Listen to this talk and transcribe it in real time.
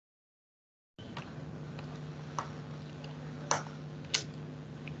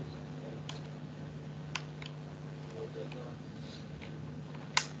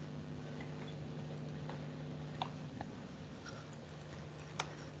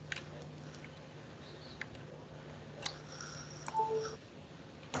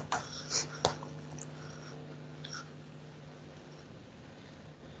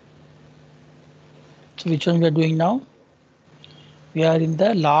So which one we are doing now? We are in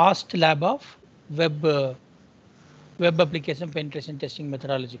the last lab of web application penetration testing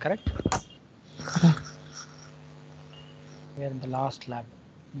methodology, correct? Correct. We are in the last lab.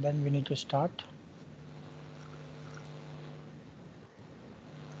 Then we need to start.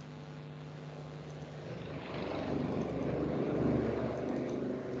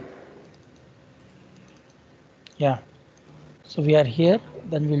 Yeah. So we are here.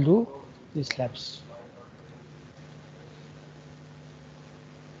 Then we'll do these labs.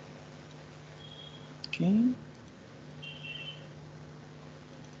 Okay.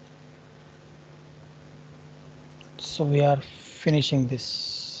 So we are finishing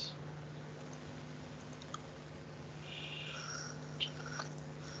this.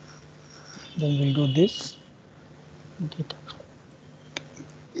 Then we'll do this.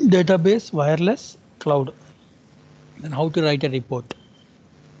 Database, wireless, cloud. Then how to write a report.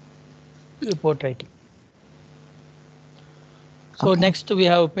 Report writing. So Okay. next we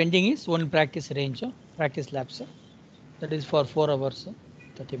have pending is one practice range, practice labs. That is for 4 hours,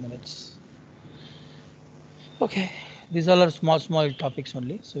 30 minutes. Okay, these all are small topics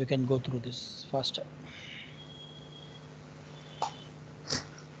only, so we can go through this faster.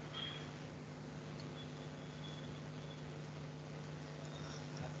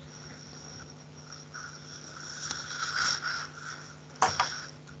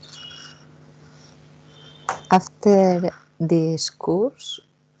 After this course,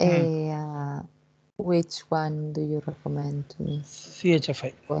 which one do you recommend to me?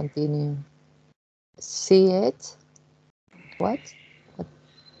 CHFI. Continue. CH? What?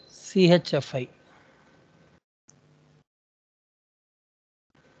 CHFI.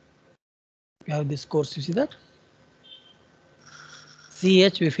 We have this course, you see that?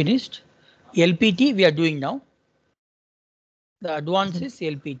 CH we finished. LPT we are doing now. The advanced is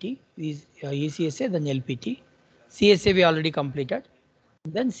LPT, is ECSA, then LPT. CSA we already completed.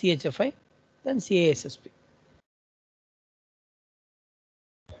 Then CHFI, then CASSP.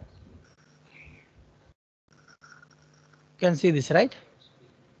 You can see this, right?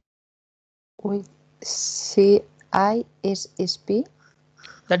 With CISSP?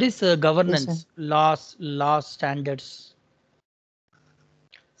 That is governance, laws, standards.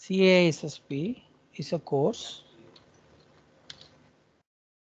 CASSP is a course.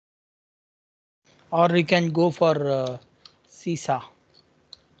 Or you can go for CISA.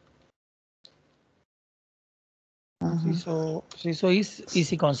 CISO is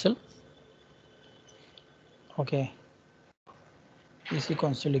EC Council. Okay. EC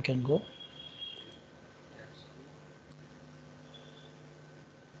Council you can go.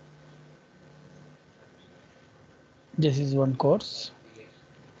 This is one course.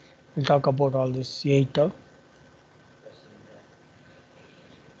 We'll talk about all this 8.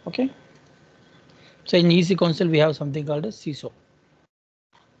 Okay. So in EC Council we have something called a CISO.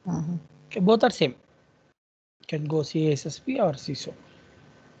 Okay, both are same. You can go CASSP or CISO.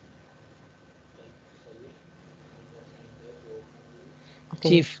 Okay.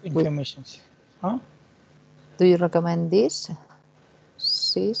 Chief Information. Huh? Do you recommend this?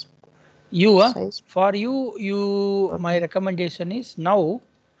 For you, my recommendation is now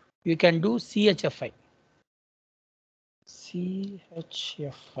you can do CHFI.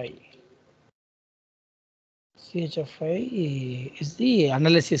 CHFI is the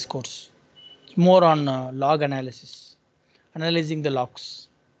analysis course. More on log analysis, analyzing the logs.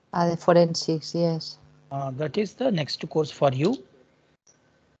 The forensics, yes. That is the next course for you.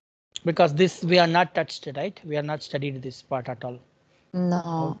 Because this we are not touched, right? We are not studied this part at all.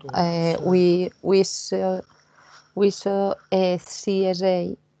 No, we saw a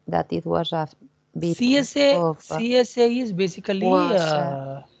CSA that it was a bit CSA is basically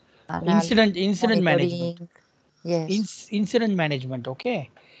incident management. Yes. Incident management. Okay,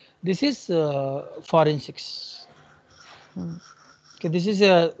 this is forensics. Okay, this is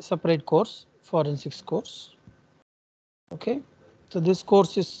a separate course, forensics course. Okay, so this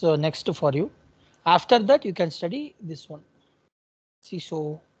course is next for you. After that, you can study this one,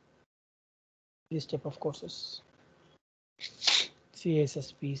 CISO, this type of courses.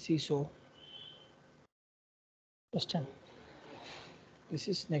 CASSP, CISO. Understand? This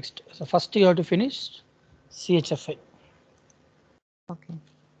is next. So first you have to finish CHFI. Okay.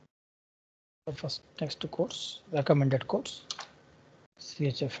 The first next course, recommended course,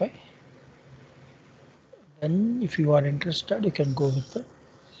 CHFI. Then if you are interested, you can go with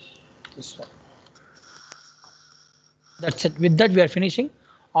this one. That's it. With that, we are finishing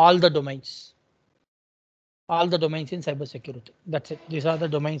all the domains. All the domains in cybersecurity. That's it. These are the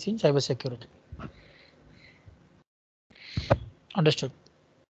domains in cybersecurity. Understood?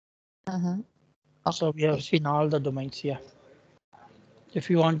 Okay. So we have seen all the domains here. If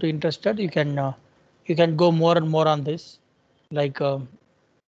you want to interested, you can go more and more on this, like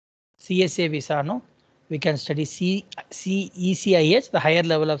CSA visa. No, we can study ECIH, the higher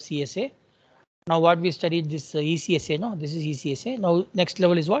level of CSA. Now what we studied this ECSA. No, this is ECSA. Now next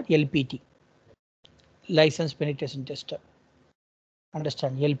level is what? LPT, license penetration tester.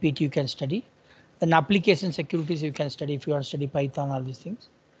 Understand? LPT you can study. Then application securities you can study if you want to study Python, all these things.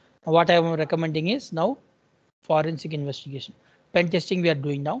 Now, what I am recommending is now forensic investigation. Pen testing we are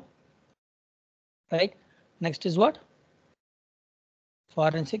doing now. Right? Next is what?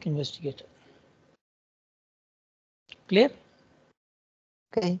 Forensic investigator. Clear?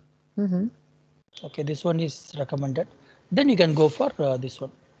 Okay. Okay, this one is recommended. Then you can go for this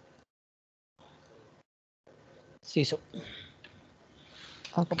one. CISO.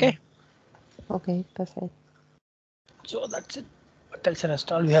 Okay. Okay, perfect. So that's it. What else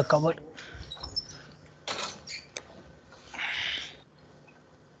rest all we have covered. I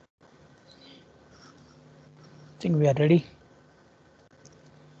think we are ready.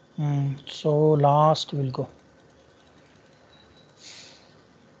 So last we'll go.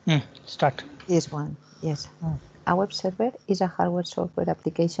 Start. This one, yes. A web server is a hardware-software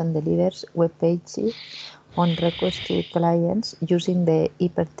application delivers web pages on request to clients using the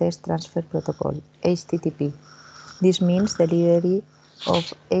Hypertext Transfer Protocol, HTTP. This means delivery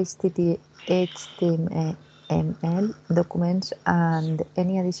of HTML documents and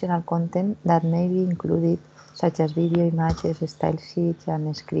any additional content that may be included, such as video, images, style sheets,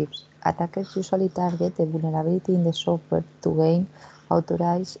 and scripts. Attackers usually target the vulnerability in the software to gain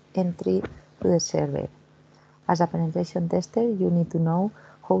authorized entry to the server. As a penetration tester, you need to know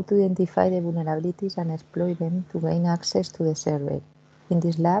how to identify the vulnerabilities and exploit them to gain access to the server. In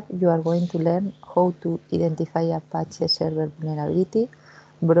this lab, you are going to learn how to identify a patch server vulnerability,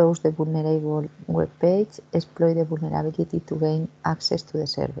 browse the vulnerable web page, exploit the vulnerability to gain access to the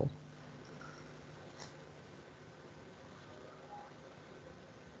server.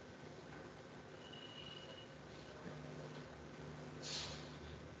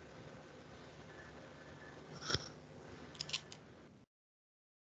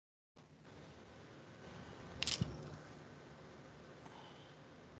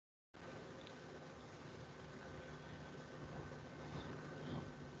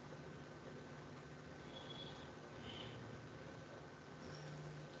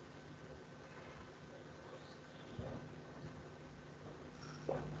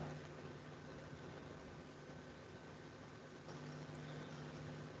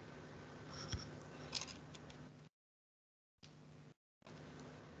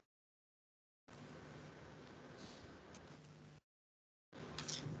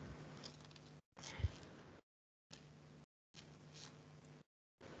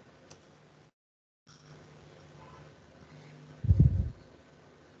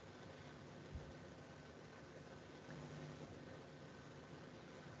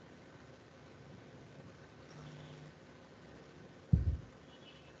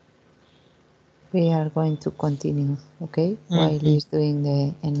 We are going to continue, okay? While he's doing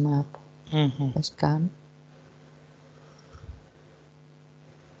the nmap scan.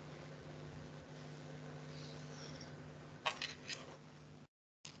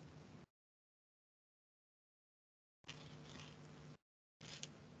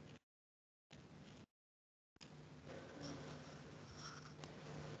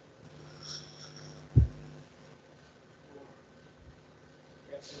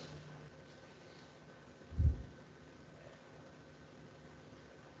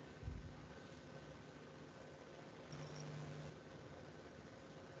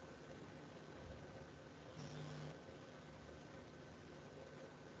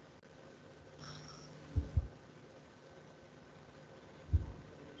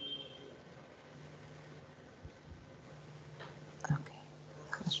 Okay.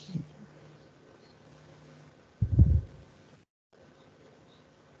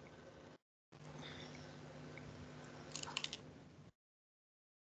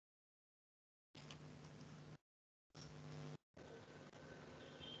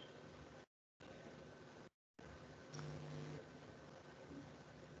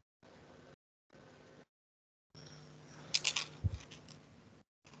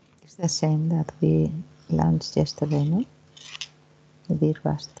 It's the same that we launched yesterday, no? The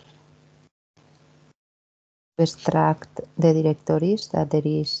Rust. To extract the directories that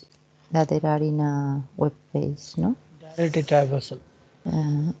there are in a web page, no? Directory traversal.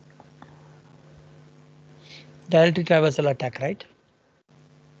 Directory traversal attack, right?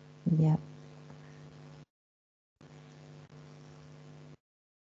 Yeah.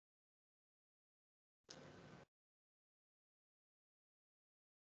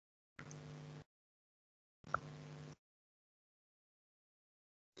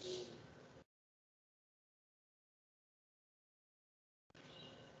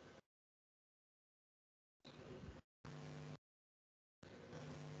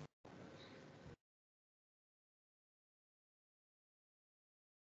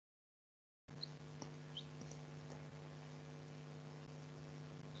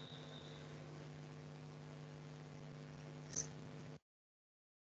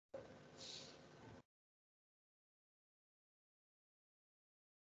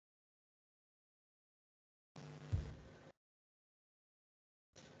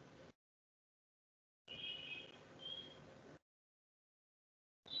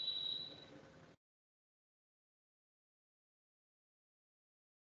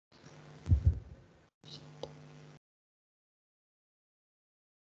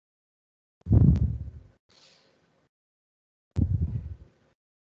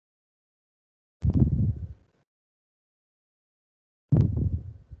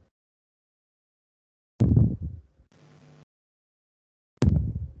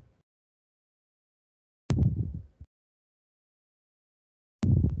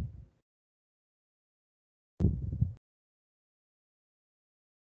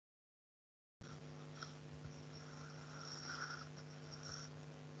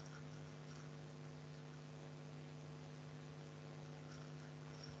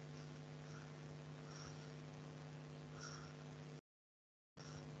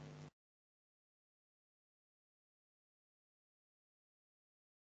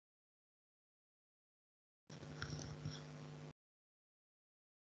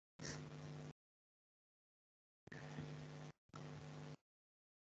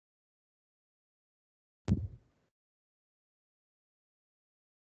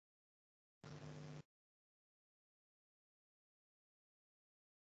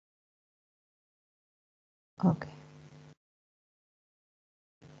 Okay.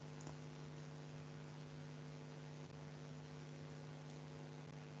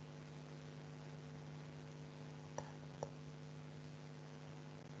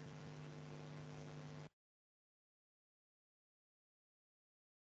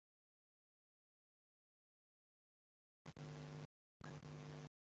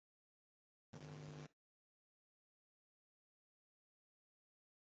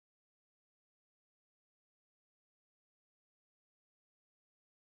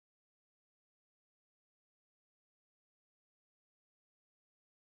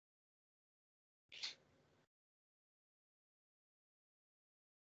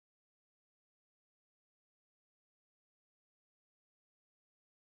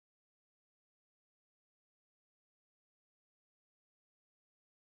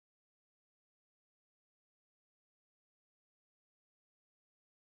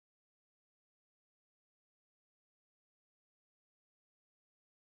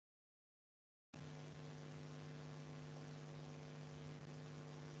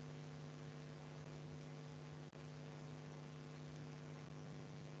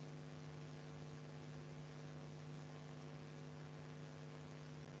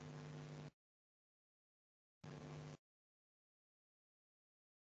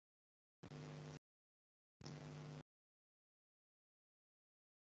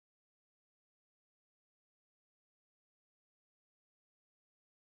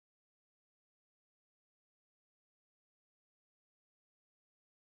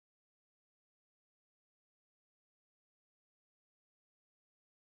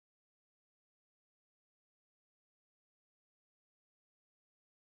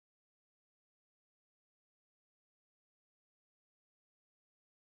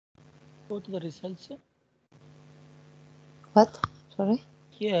 Go to the results. What? Sorry?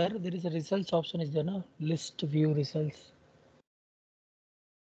 Here there is a results option. Is there no list view results?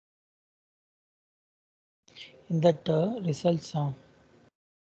 In that results,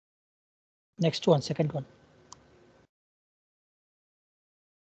 next one, second one.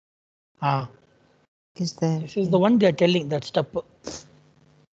 Is there? This is the one they are telling that step.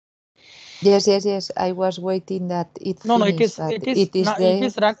 Yes. I was waiting that it No, finished.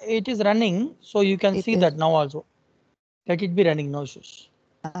 it is running. So you can see that now also. Let it be running, no issues.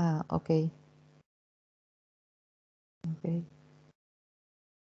 Okay. Okay.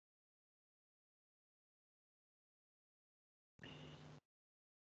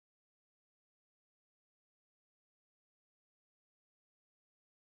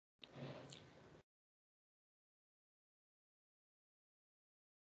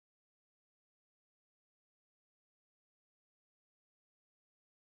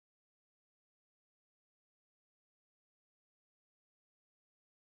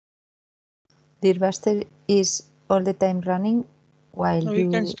 The buster is all the time running while No, you...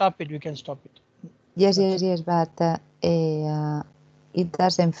 we can stop it. We can stop it. Yes, but it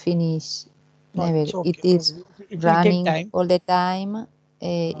doesn't finish. No, Never. it's okay. It is It will take running time. all the time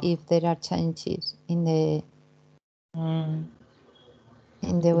if there are changes in the web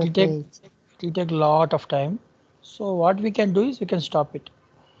page. It will take a lot of time. So what we can do is we can stop it.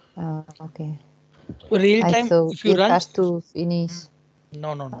 Okay. Real I time, thought if you it run. has to finish.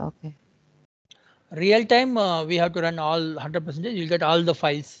 No. Okay. Real time, we have to run all 100%. You'll get all the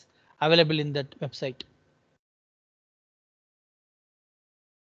files available in that website.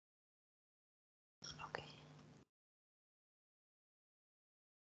 Okay.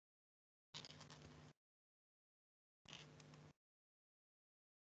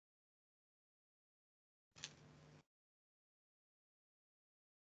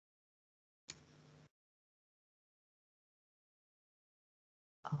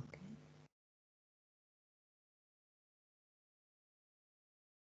 Okay.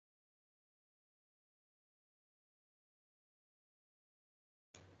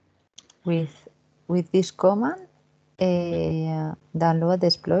 With this command, download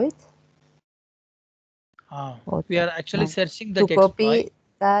exploit. We are actually searching that to exploit.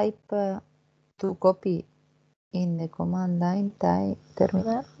 type to copy in the command line type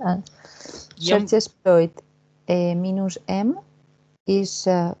terminal and search exploit -m is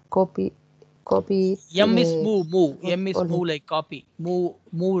copy M is move. M is move like copy. Move,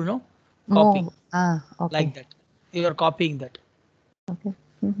 no? Copy. Move. Okay. Like that. You are copying that. Okay.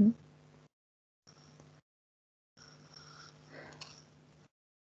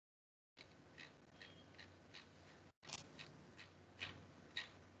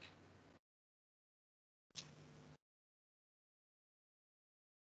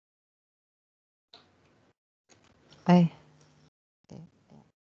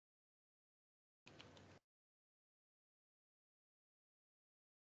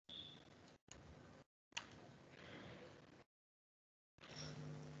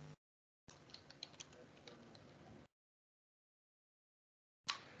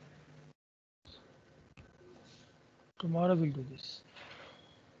 Tomorrow we'll do this.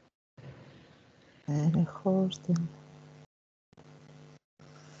 Hosting.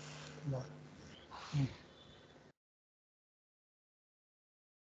 Tomorrow.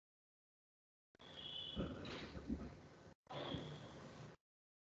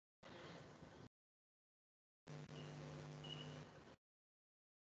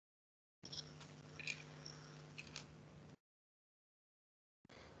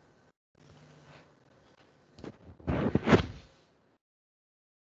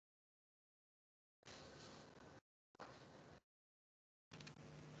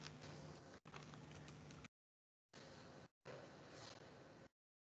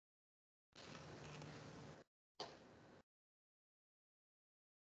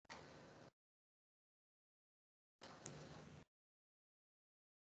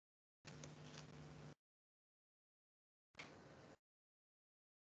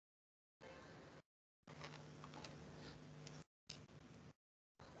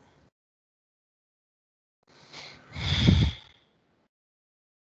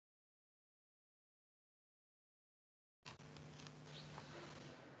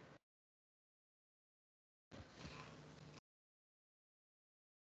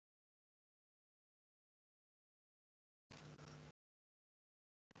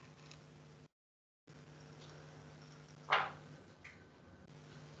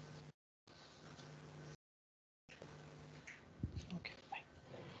 Okay, fine.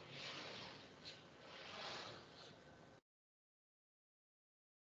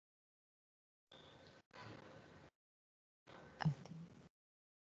 I think.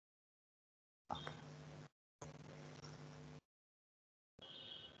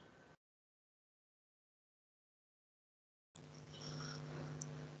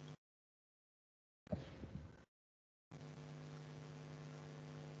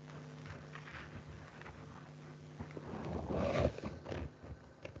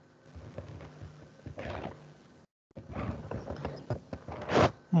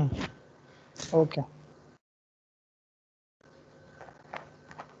 Okay.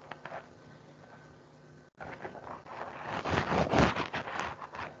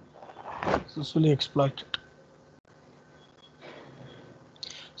 Successfully exploited.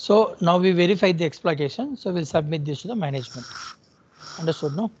 So now we verify the exploitation. So we'll submit this to the management.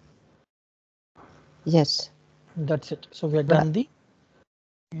 Understood, no? Yes. That's it. So we have done the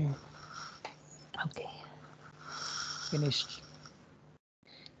Okay. finished.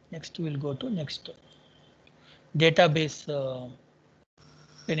 Next we'll go to next database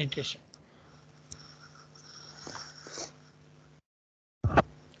penetration.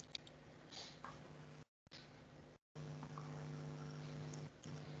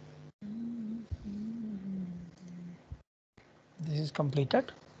 This is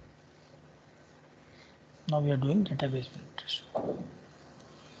completed. Now we are doing database penetration.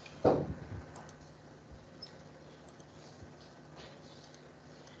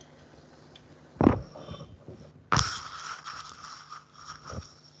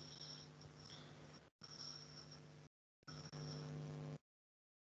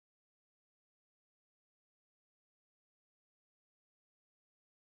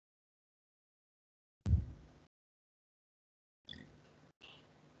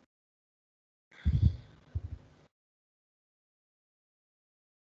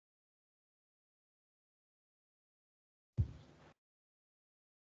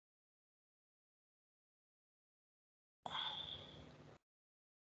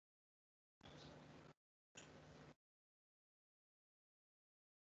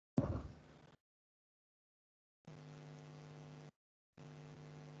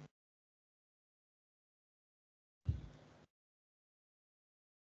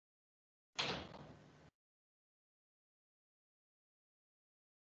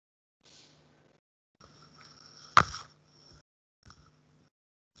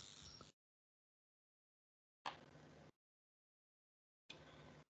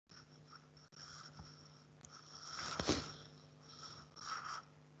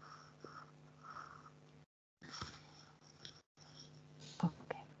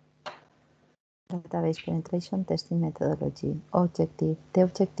 Okay. Database penetration testing methodology. Objective. The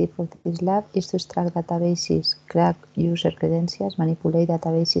objective of this lab is to extract databases, crack user credentials, manipulate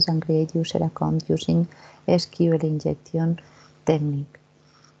databases, and create user accounts using SQL injection technique.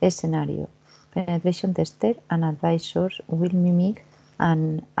 A scenario. Penetration tester and advisors will mimic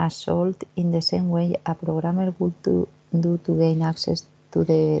an assault in the same way a programmer would do to gain access to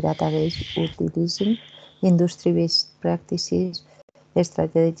the database utilizing industry-based practices,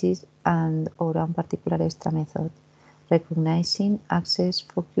 strategies, and or one particular extra method. Recognizing access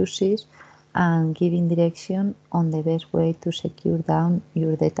focuses and giving direction on the best way to secure down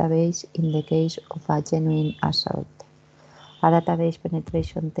your database in the case of a genuine assault. A database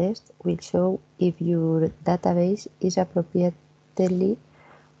penetration test will show if your database is appropriately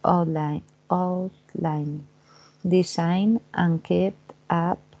outlined, designed and kept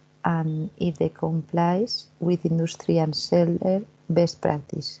up, and if it complies with industry and seller best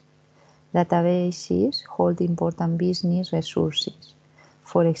practice. Databases hold important business resources.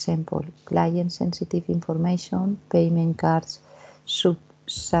 For example, client-sensitive information, payment cards,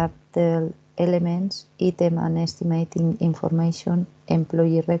 subtle elements, item and estimating information,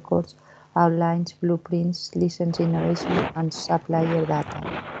 employee records, outlines, blueprints, license generation, and supplier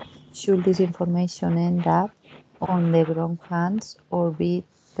data. Should this information end up on the wrong hands or be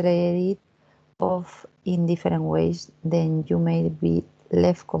traded off in different ways, then you may be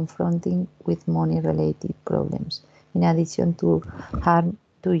left confronting with money-related problems, in addition to harm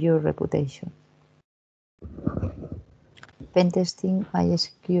to your reputation. Pentesting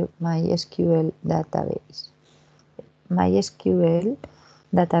MySQL database. MySQL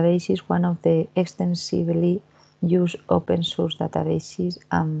database is one of the extensively used open source databases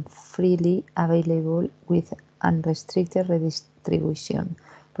and freely available with unrestricted redistribution,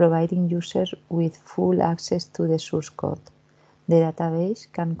 providing users with full access to the source code. The database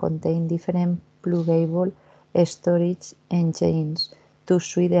can contain different pluggable storage engines to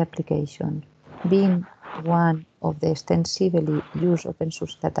suit the application. Being one of the extensively used open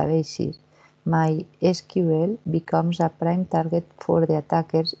source databases, MySQL becomes a prime target for the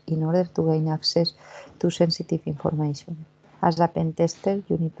attackers in order to gain access to sensitive information. As a pen tester,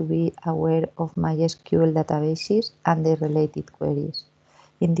 you need to be aware of MySQL databases and their related queries.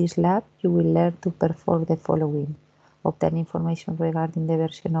 In this lab, you will learn to perform the following: obtain information regarding the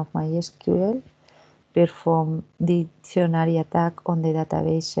version of MySQL, perform dictionary attack on the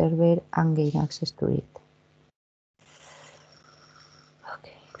database server, and gain access to it.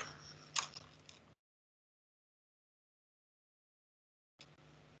 Okay.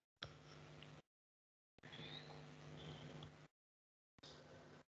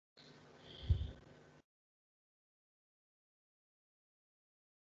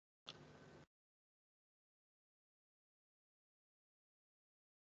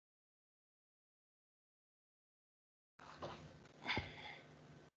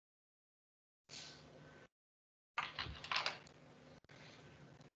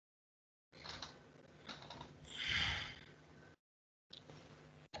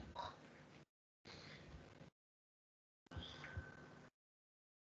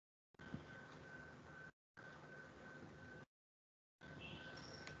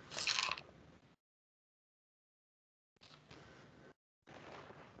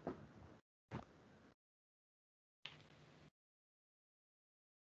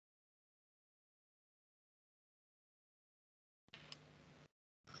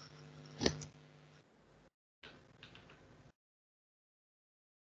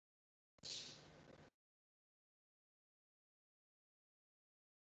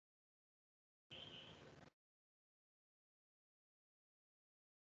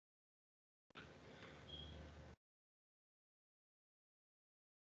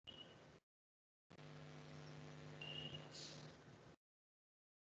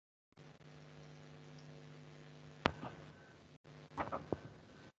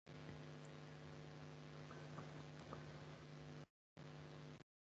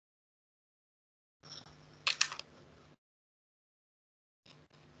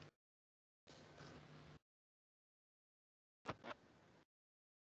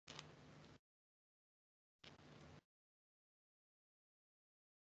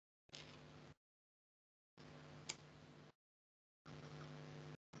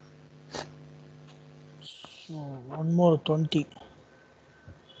 So one more 20.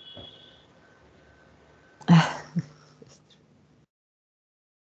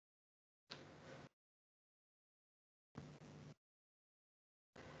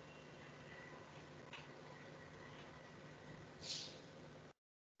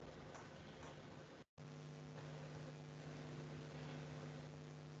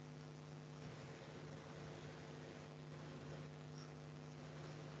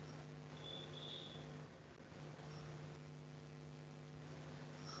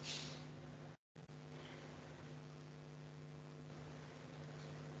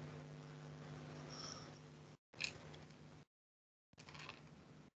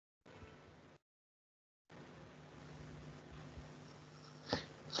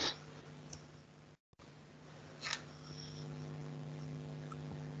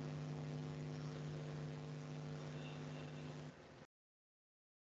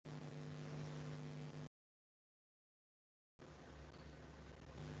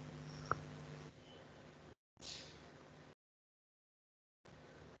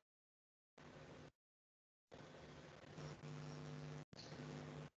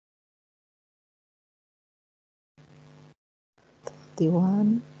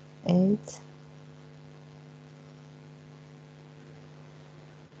 31, 8.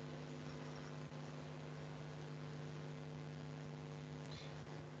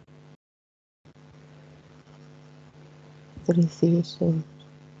 Three, three, seven.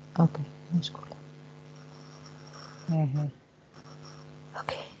 Okay, school.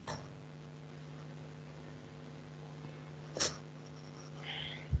 Okay.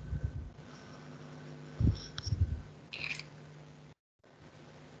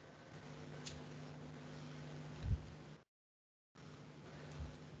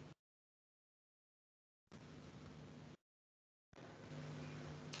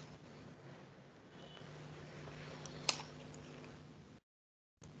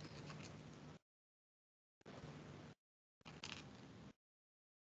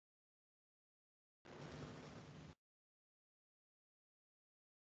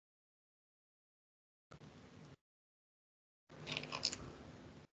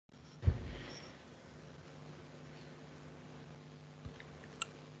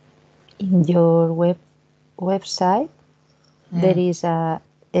 In your website, there is there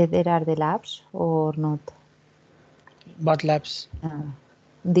are the labs or not? What labs?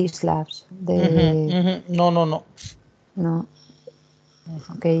 These labs. No. No.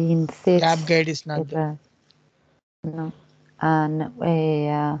 Okay, in this Lab guide is not there. No. And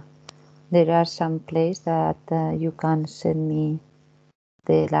there are some place that you can send me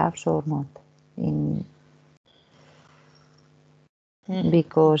the labs or not.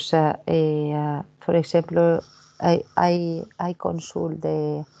 Because for example, I consult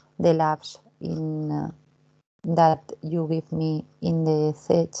the labs in that you give me in the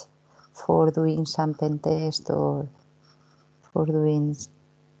set for doing some pen test or for doing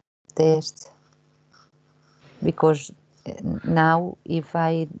tests, because now if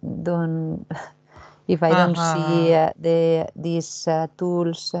I don't see these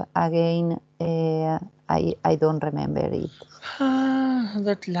tools again, I don't remember it.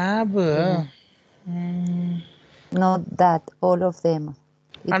 That lab. Not that all of them.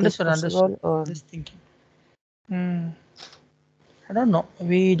 Understood. Or Just thinking. I don't know.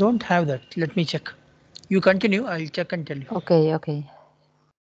 We don't have that. Let me check. You continue. I'll check and tell you. Okay.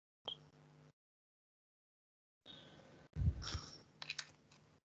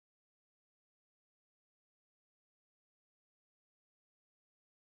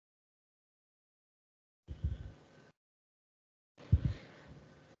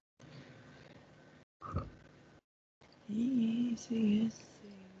 ECSA.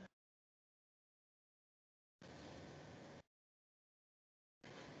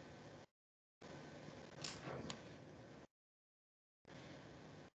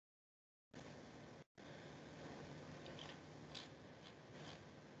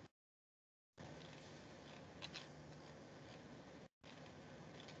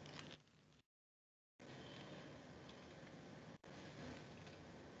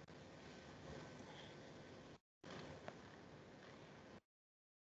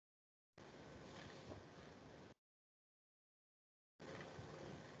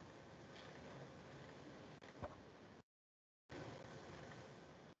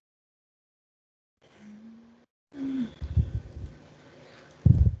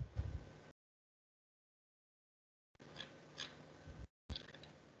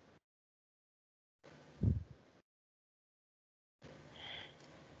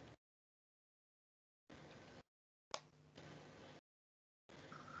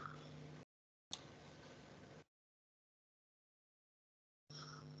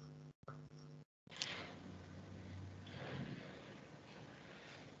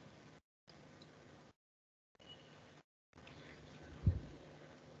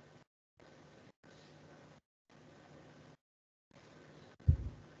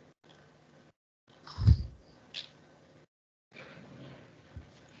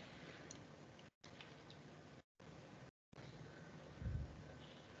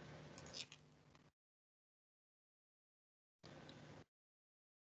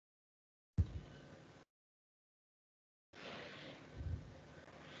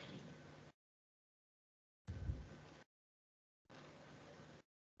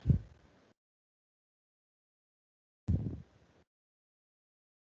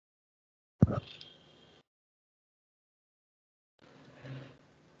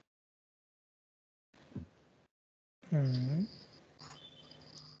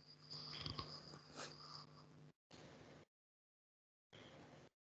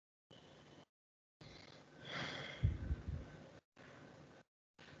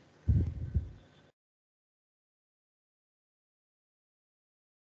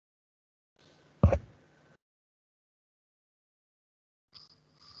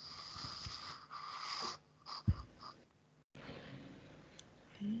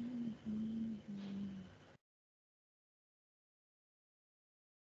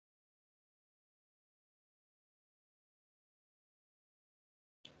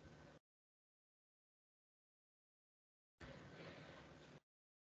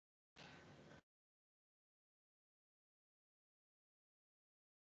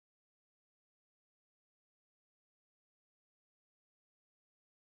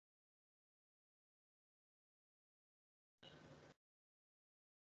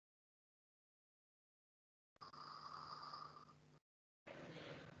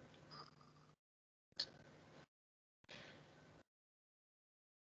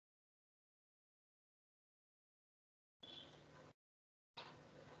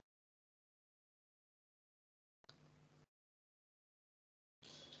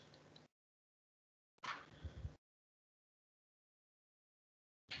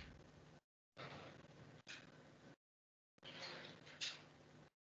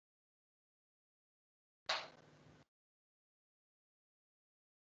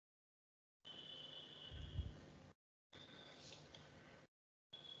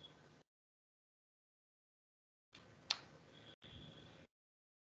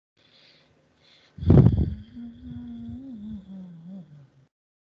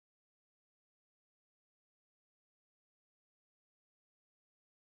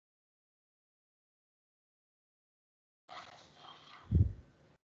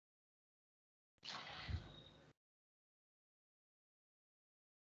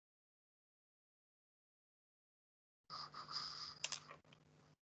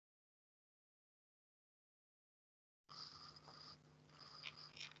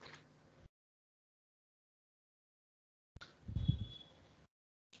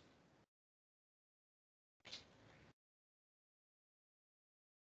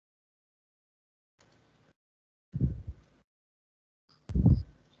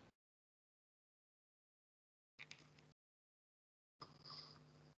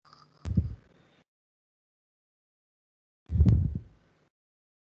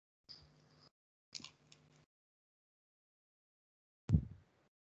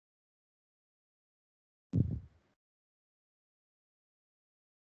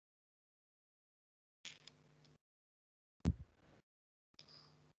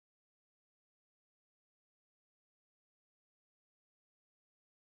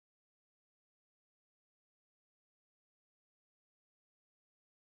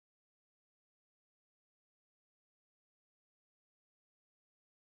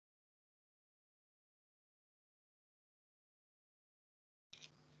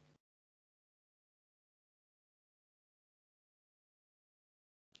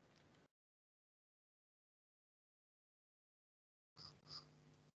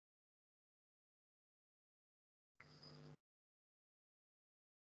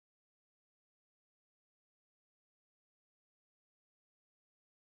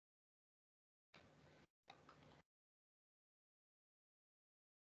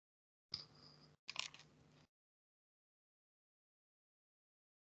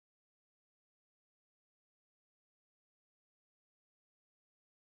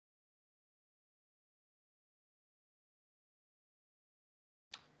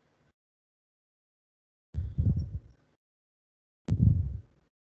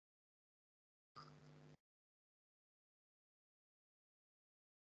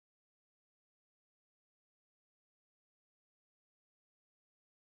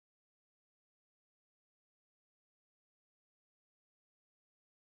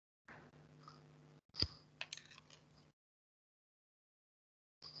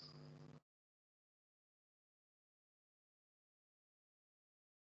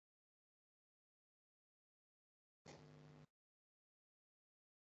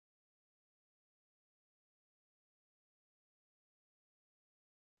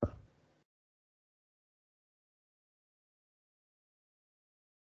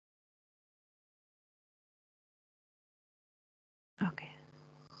 Okay.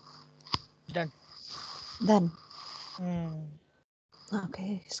 Done. Done.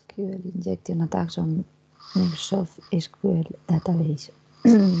 Okay, SQL injection attacks on Microsoft SQL database.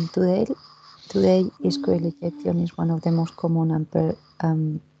 Today, SQL injection is one of the most common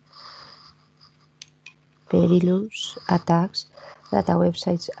and perilous attacks that a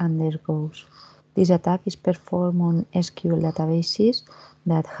website undergoes. This attack is performed on SQL databases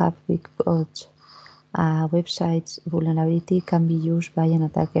that have weak codes. A website's vulnerability can be used by an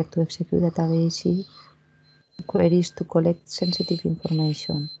attacker to execute database queries to collect sensitive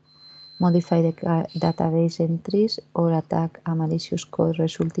information, modify the database entries, or attack a malicious code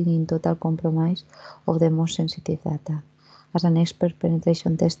resulting in total compromise of the most sensitive data. as an expert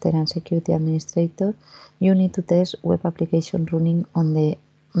penetration tester and security administrator, you need to test web application running on the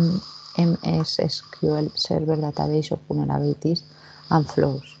MS SQL Server database of vulnerabilities and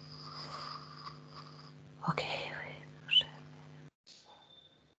flaws. Okay.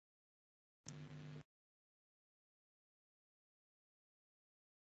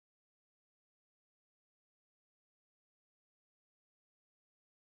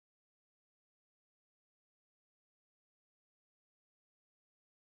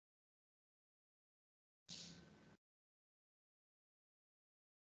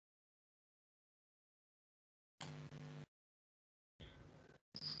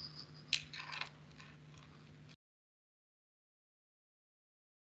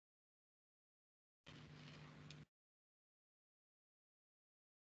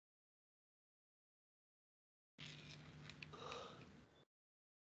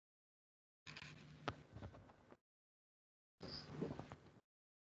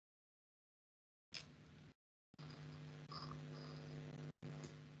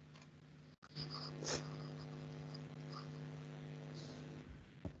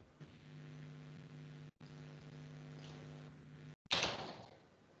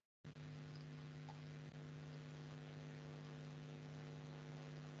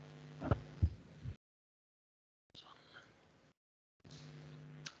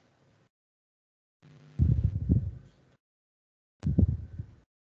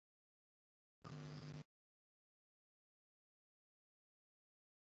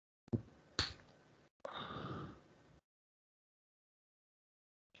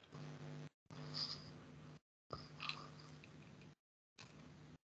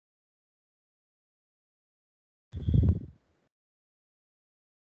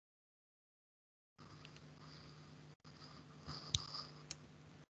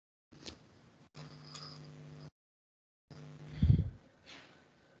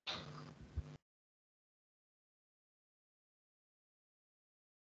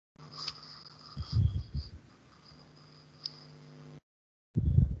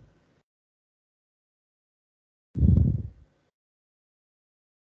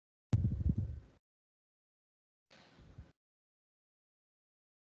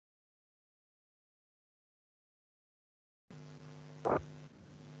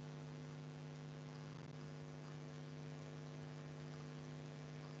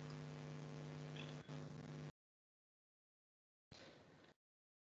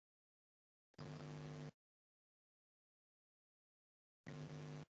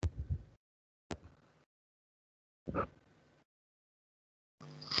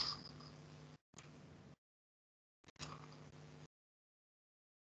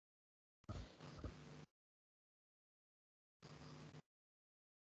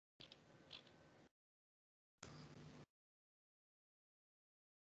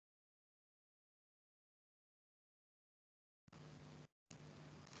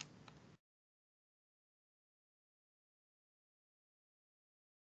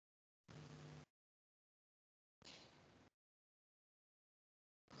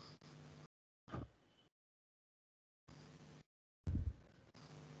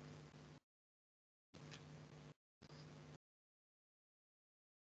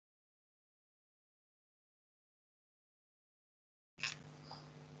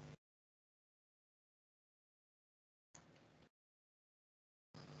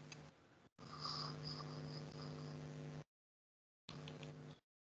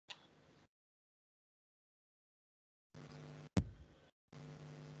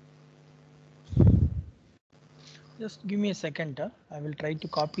 Just give me a second. I will try to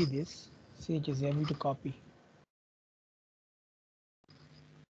copy this. See it is able to copy.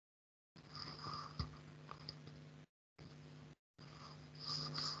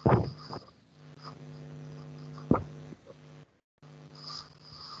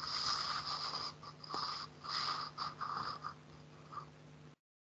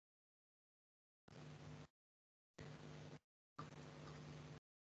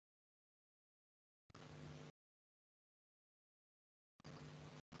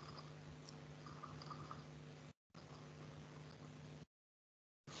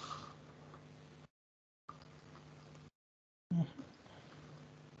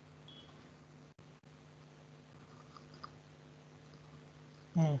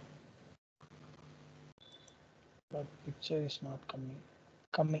 But picture is not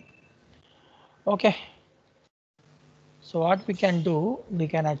coming. Okay. So what we can do, we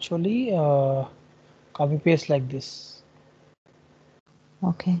can actually copy paste like this.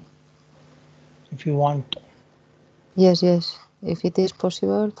 Okay. If you want. Yes, yes. If it is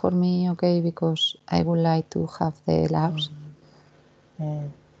possible for me, okay, because I would like to have the labs.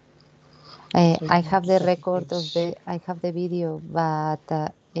 I have the record of I have the video,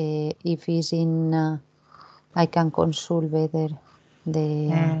 but if it's in, I can consult better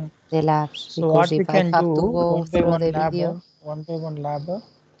the labs, So because what we if I can have do, to go one by through one the lab, video,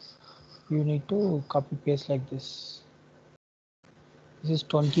 you need to copy paste like this. This is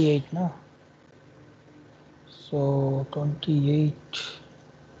 28 now. So 28.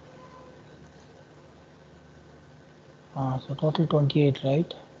 So total 28,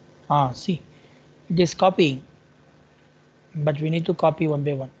 right? See, it is copying, but we need to copy one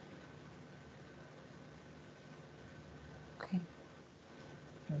by one.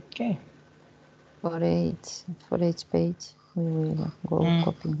 Okay. For each page, we will go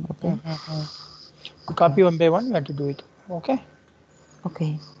copying. Okay. To copy one by one, we have to do it. Okay.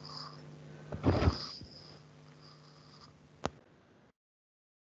 Okay.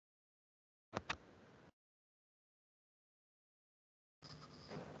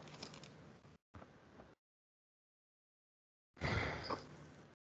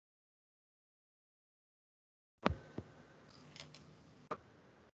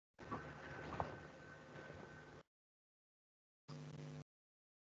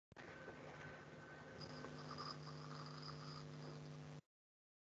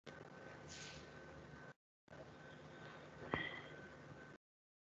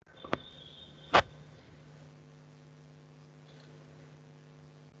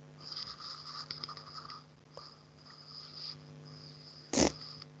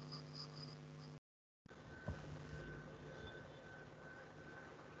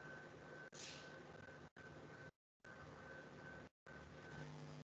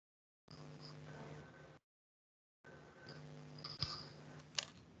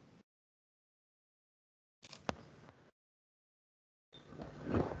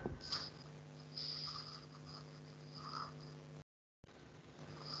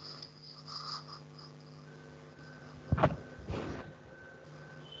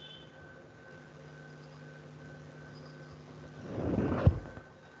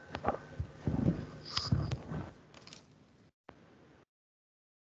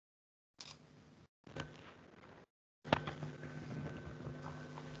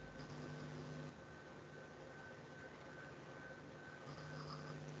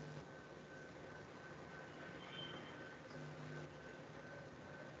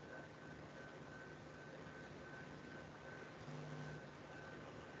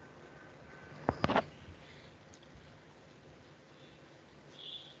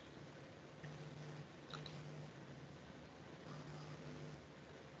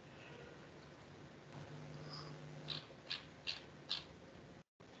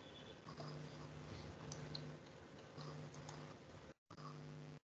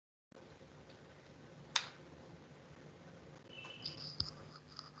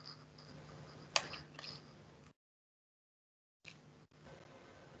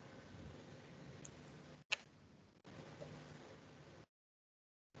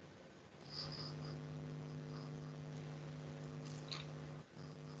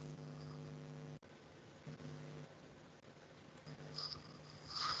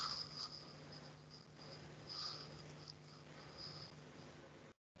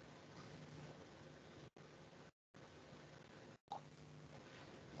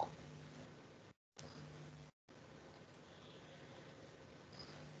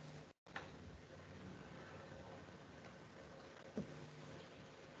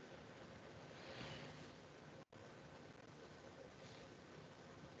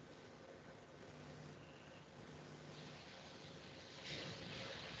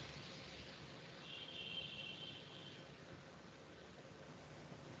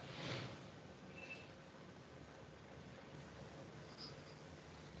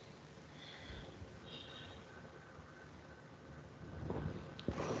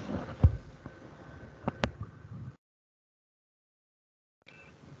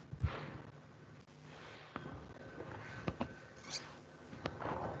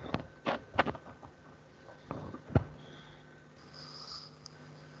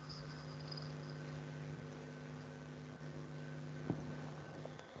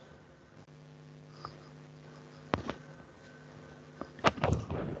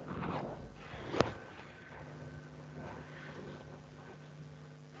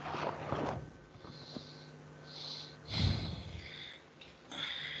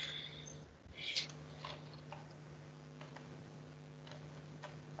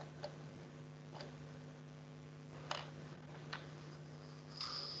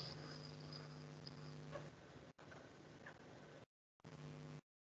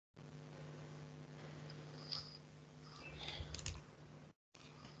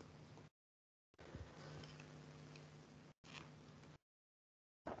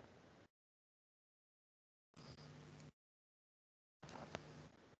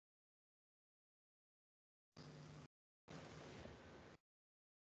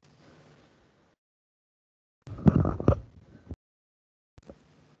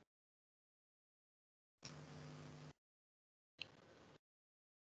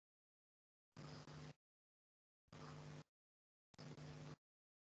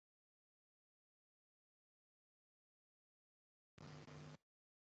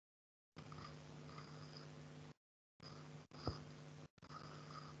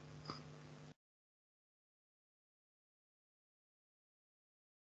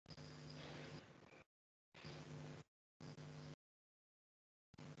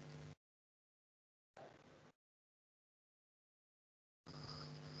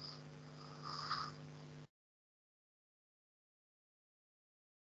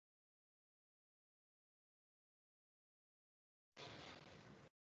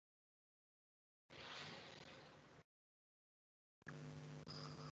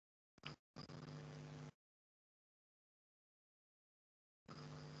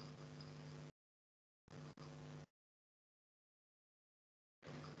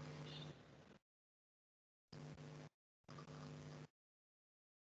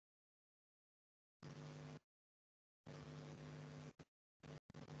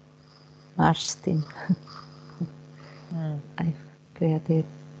 Marstin. I created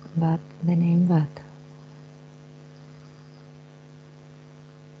the name, but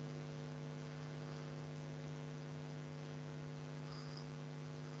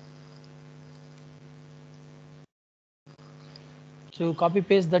So copy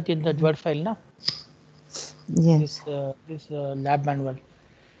paste that in that Word file, na? yes. This lab manual.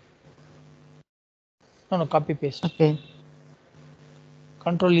 No, copy paste. Okay.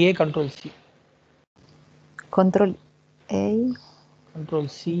 Control A, Control C. Control A. Control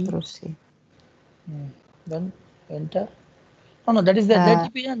C. Control C. Then enter. No, that is the. Let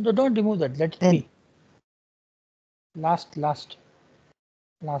it be. Don't remove that. Let it be. Last.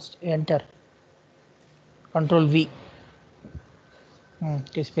 Enter. Control V.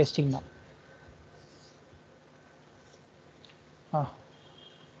 It is pasting now.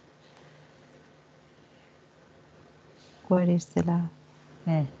 Where is the lab?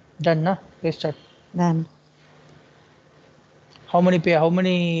 Done, na? Pasted. Done. How many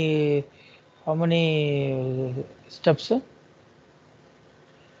steps?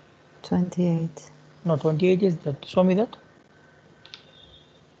 28. No, 28 is that. Show me that.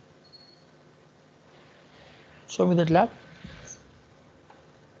 Show me that lab.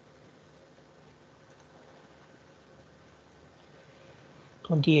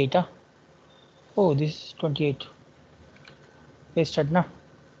 $28. Oh, this is 28. Pasted, na?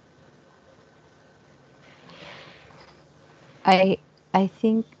 I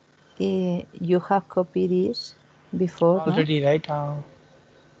think you have copied this before, Already, no? right?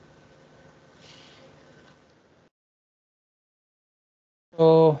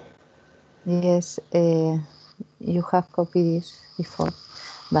 So Yes, you have copied this before,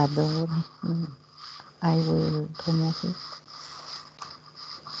 but don't worry. I will remove it.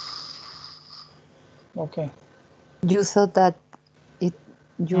 okay. You thought that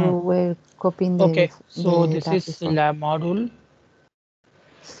you were copying the Okay, so the this lab is before. lab module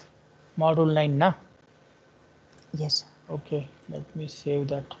 9, na? Yes. Okay, let me save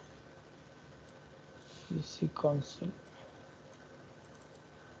that. PC console.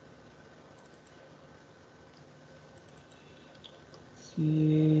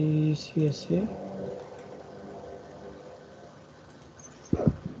 ECSA.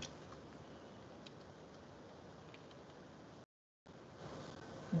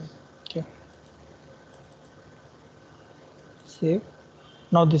 Okay. Save.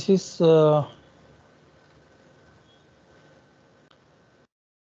 Now this is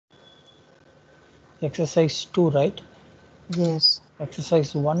exercise 2, right? Yes.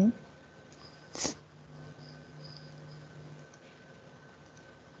 Exercise 1.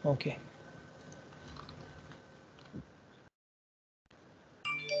 Okay.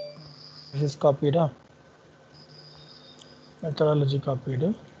 This is copied. Methodology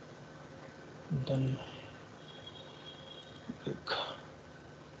copied. Then big.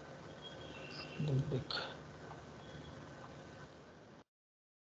 Then big.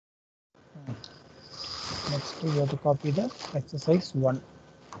 Next we have to copy the exercise 1.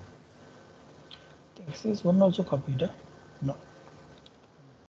 Exercise 1 also copied. No.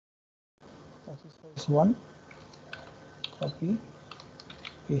 Exercise 1. Copy.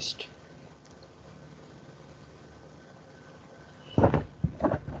 Paste.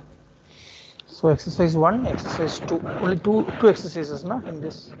 So exercise 1, exercise 2. Only two exercises, na, in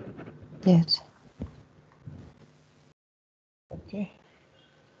this. Yes. Okay.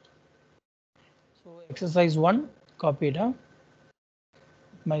 So exercise 1 copied.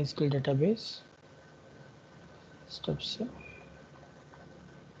 MySQL database. Steps.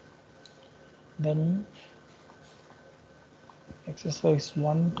 Then exercise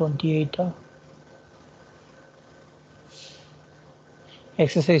 128.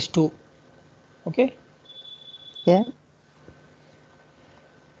 Exercise 2. Okay. Yeah.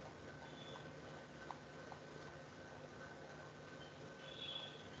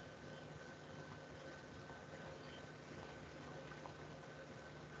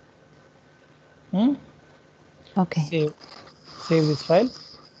 Okay. Save this file.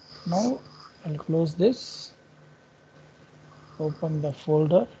 Now I'll close this. Open the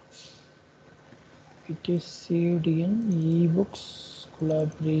folder. It is saved in ebooks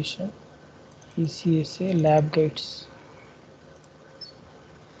collaboration ECSA lab guides.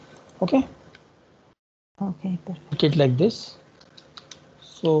 Okay. Okay. Perfect. Make it like this.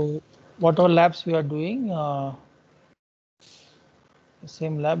 So whatever labs we are doing, the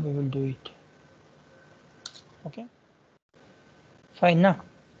same lab we will do it. Okay. Fine, na?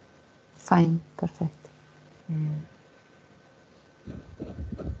 Fine. Perfect.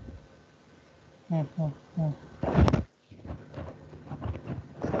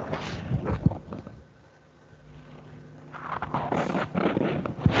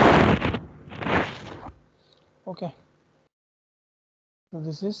 Okay. So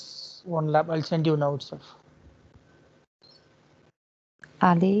this is one lab. I'll send you now itself.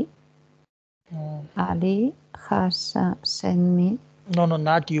 Ali has sent me. No,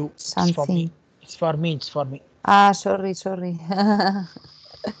 not you. Something. It's for me. It's for me. Ah, sorry. Sorry,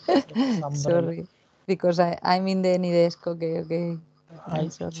 because I'm in the AnyDesk. Okay.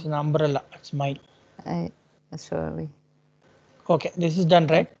 It's an umbrella. It's mine. Sorry. Okay, this is done,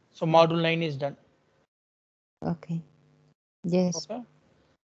 right? So module 9 is done. Okay. Yes. Okay.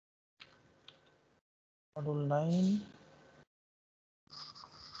 Module 9.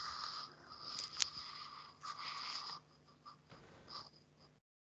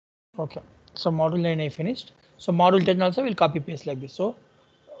 Okay. So module 9 I finished. So module 10 also will copy paste like this. So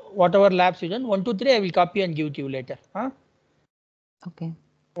whatever labs you done, 1, 2, 3 I will copy and give to you later. Huh? Okay.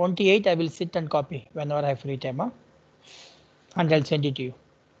 28 I will sit and copy whenever I have free time. Huh? And I'll send it to you.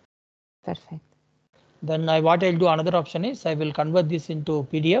 Perfect. Then what I'll do, another option is I will convert this into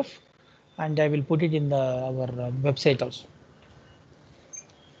PDF and I will put it in our website also.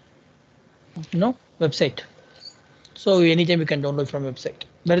 No, website. So anytime you can download from website.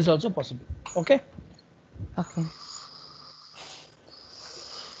 That is also possible. Okay. Okay. I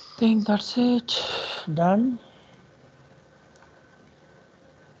think that's it. Done.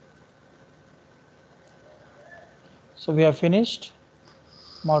 So we have finished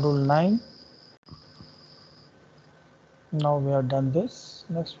module 9. Now we have done this.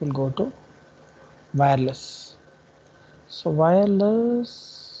 Next we'll go to wireless. So wireless.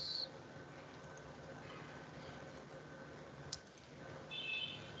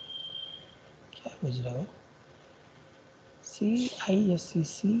 CISC.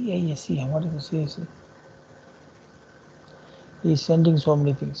 What is the CISC? He's sending so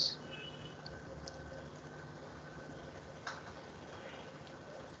many things.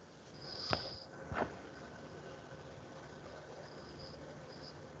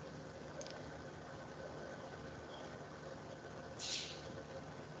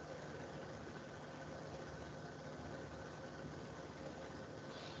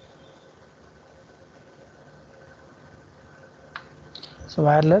 So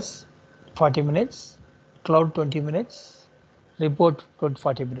wireless 40 minutes, cloud 20 minutes, report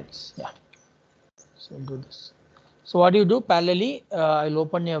 40 minutes. Yeah. So do this. So what do you do? Parallelly, I'll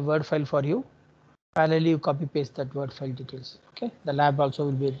open a Word file for you. Parallelly, you copy paste that Word file details. Okay. The lab also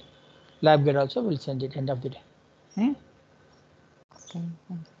will be, lab guide also will send it end of the day. Okay.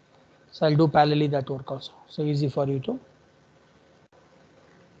 So I'll do parallelly that work also. So easy for you to.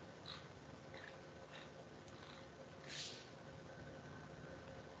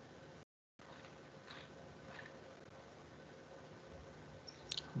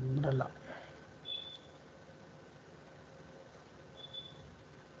 Umbrella.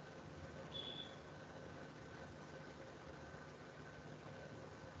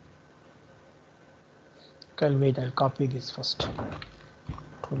 Okay, wait, I'll copy this first.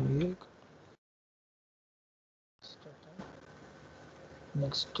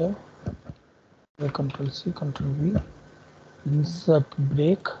 Next, Control C, Control V, insert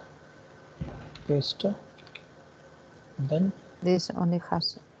break, paste, then This only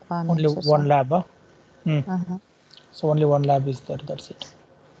has one. only ECSA. one lab. Huh? So only one lab is there. That's it.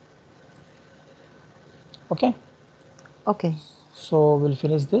 Okay. Okay. So we'll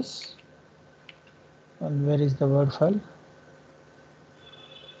finish this. And where is the Word file?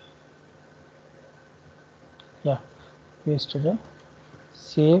 Yeah, paste it.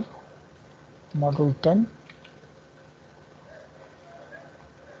 Save module 10.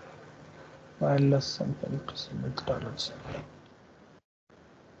 Wireless and penetration methodology.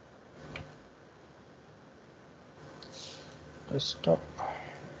 Desktop.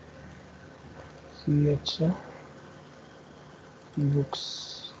 CH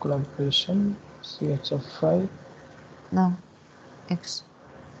ebooks collaboration. CHF5. No.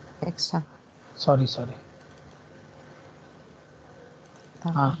 ECSA. Sorry.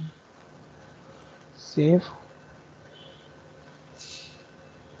 Save.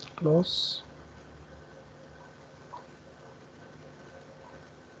 Close.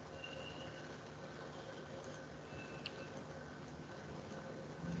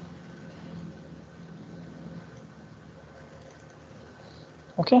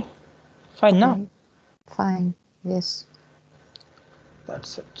 Okay, fine. Okay. Now Fine. Yes.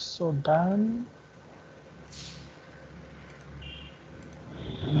 that's it. So done.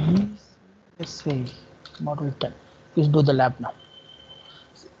 Let's say module 10. Please do the lab now.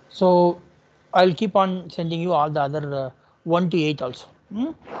 So I'll keep on sending you all the other 1 to 8 also.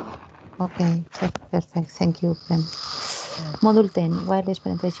 Okay. Perfect. Thank you, Ben. Module 10, Wireless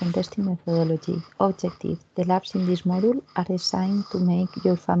Penetration Testing Methodology. Objective. The labs in this module are designed to make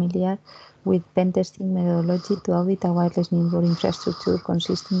you familiar with pen testing methodology to audit a wireless network infrastructure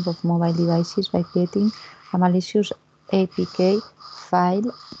consisting of mobile devices by creating a malicious APK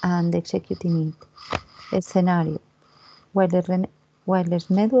file and executing it. A scenario. Wireless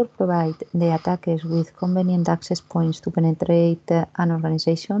network provide the attackers with convenient access points to penetrate an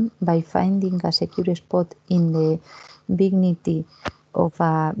organization by finding a secure spot in the vicinity of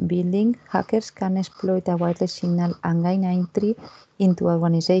a building. Hackers can exploit a wireless signal and gain entry into an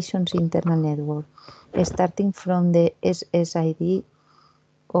organization's internal network. Starting from the SSID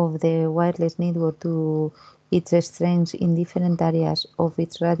of the wireless network to its strengths in different areas of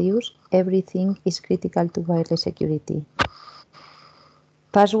its radius, everything is critical to wireless security.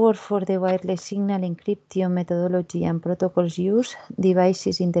 Password for the wireless signal encryption methodology and protocols used,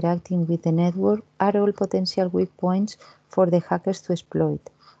 devices interacting with the network are all potential weak points for the hackers to exploit.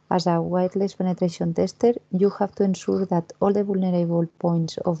 As a wireless penetration tester, you have to ensure that all the vulnerable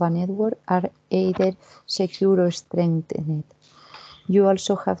points of a network are either secure or strengthened. You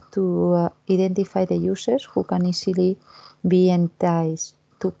also have to identify the users who can easily be enticed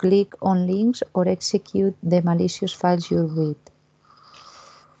to click on links or execute the malicious files you read.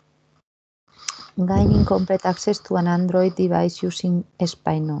 Gaining complete access to an Android device using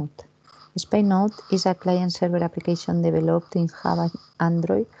SpyNote. SpyNote is a client-server application developed in Java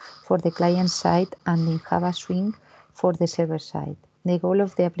Android for the client side and in Java Swing for the server side. The goal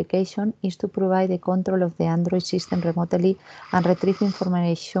of the application is to provide the control of the Android system remotely and retrieve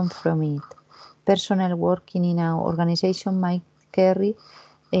information from it. Personnel working in an organization might carry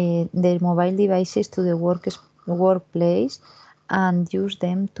their mobile devices to the workplace and use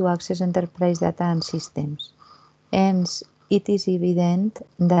them to access enterprise data and systems. Hence, it is evident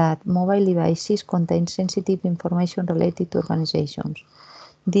that mobile devices contain sensitive information related to organizations.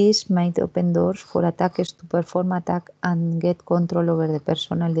 This might open doors for attackers to perform attacks and get control over the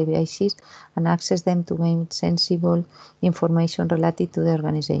personal devices and access them to gain sensible information related to the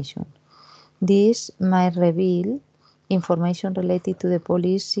organization. This might reveal information related to the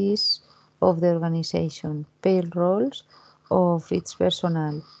policies of the organization, payrolls of its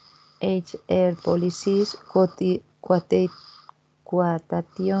personnel, HR policies, quotations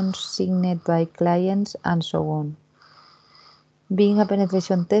signed by clients, and so on. Being a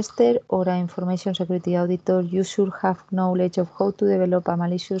penetration tester or an information security auditor, you should have knowledge of how to develop a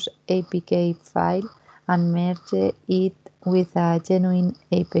malicious APK file and merge it with a genuine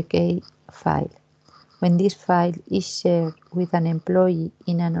APK file. When this file is shared with an employee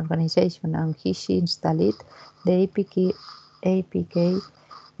in an organization and he installs it, the APK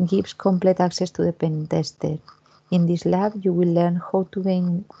gives complete access to the pen tester. In this lab, you will learn how to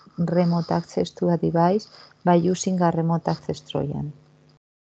gain remote access to a device by using a remote access Trojan.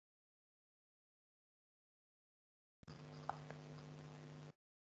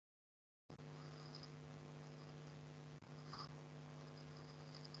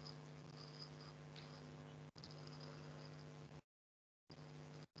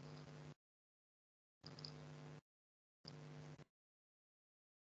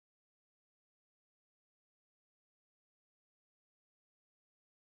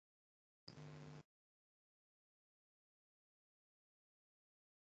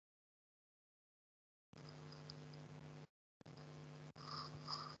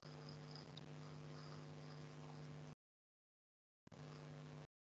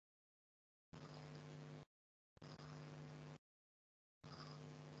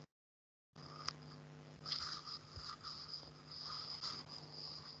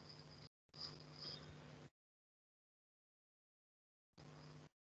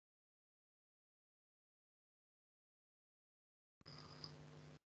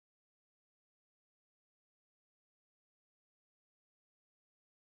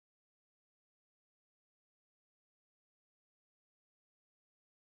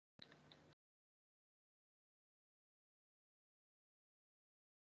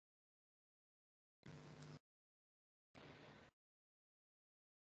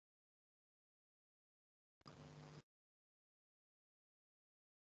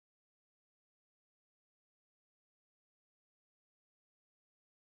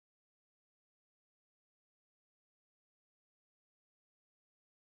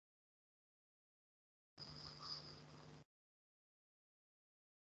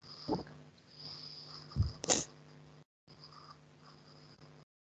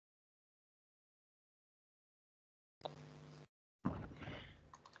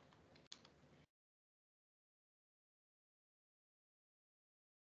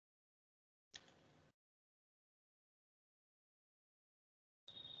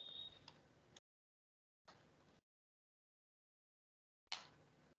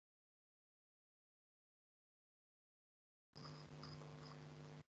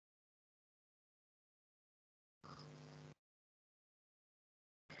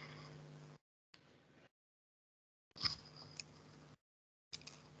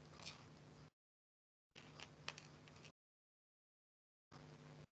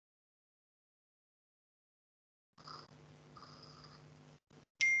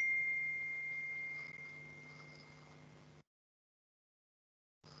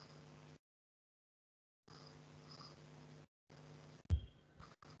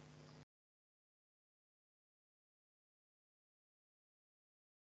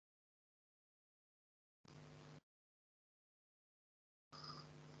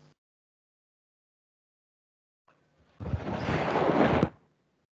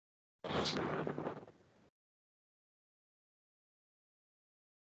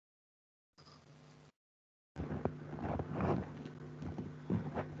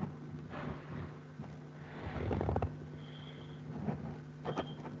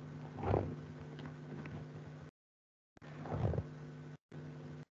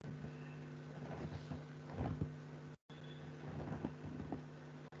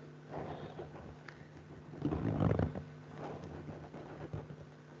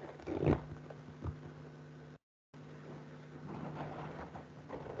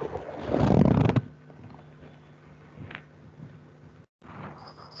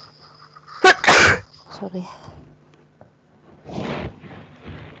 Sorry.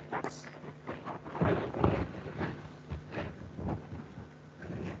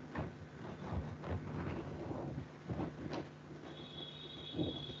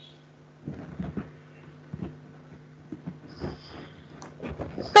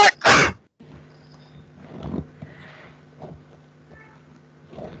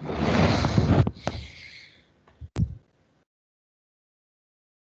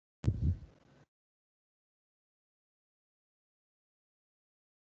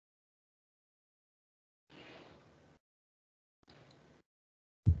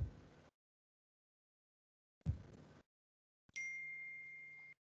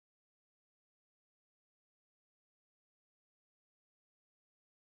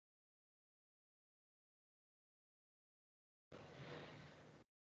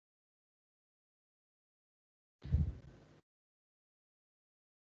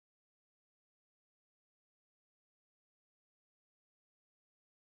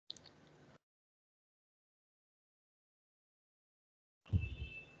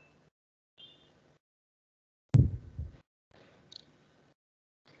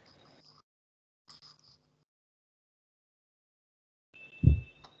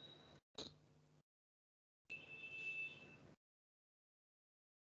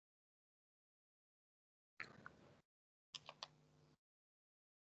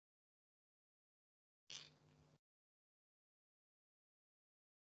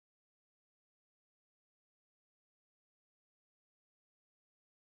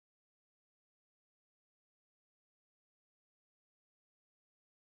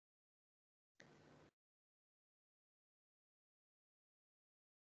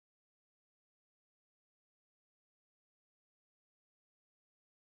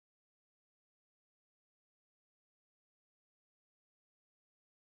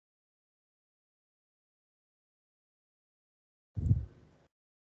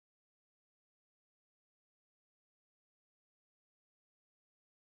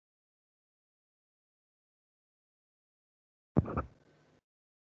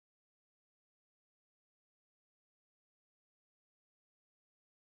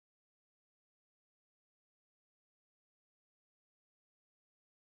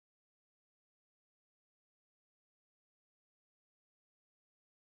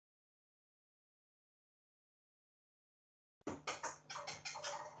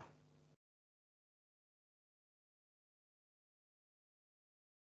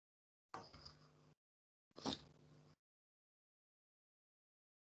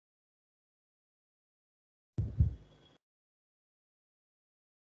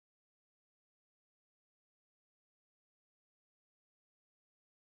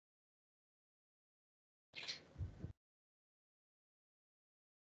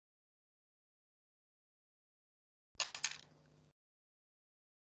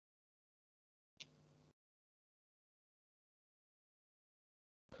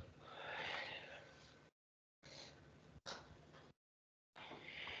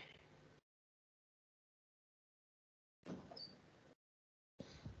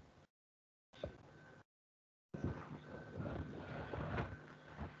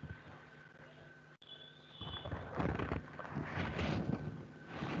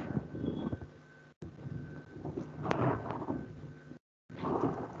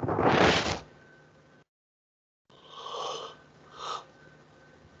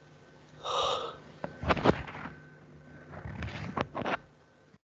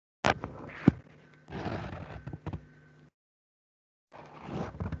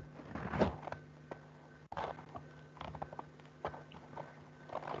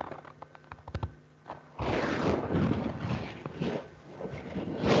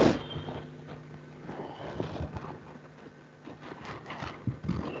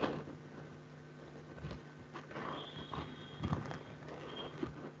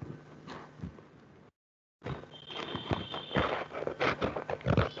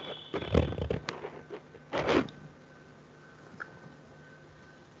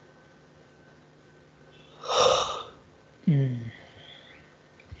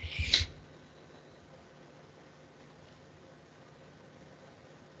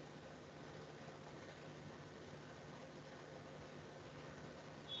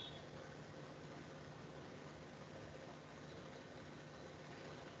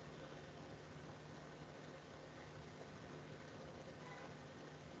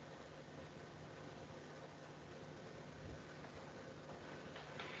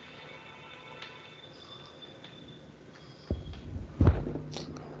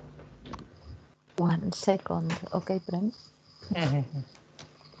 1 second, okay, Prem?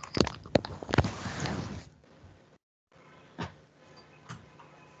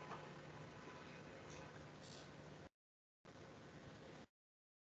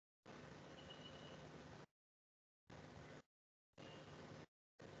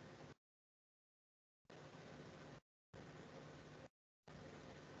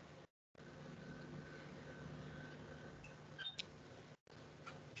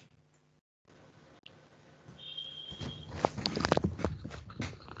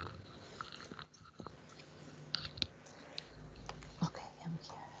 Okay, I'm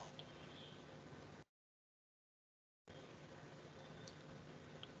here.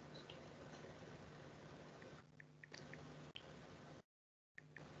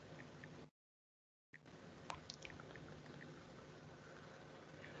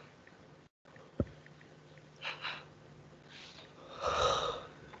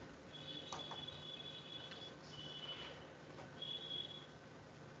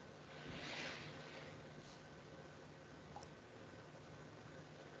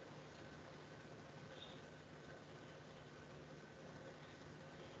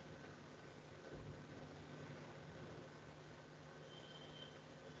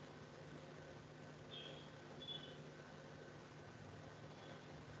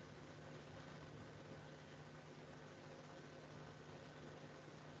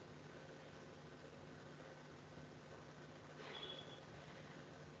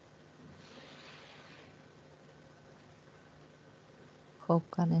 How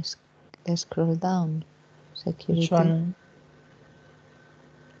can I scroll down? Security. Which one?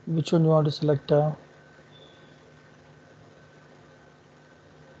 Which one you want to select?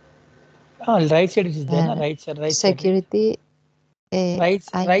 Right side is there, right side, right security. side. Right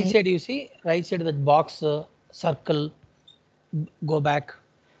side, you see, right side of that box, circle, go back,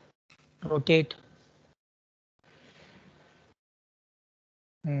 rotate.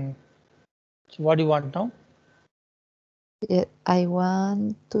 So what do you want now? I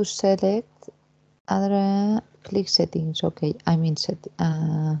want to select other click settings. Okay, I mean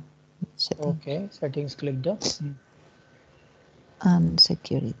settings. Okay, settings clicked. And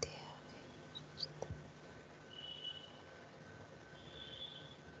security.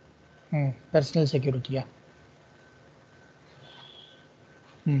 Personal security, yeah.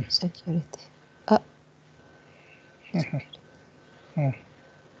 Security. Security.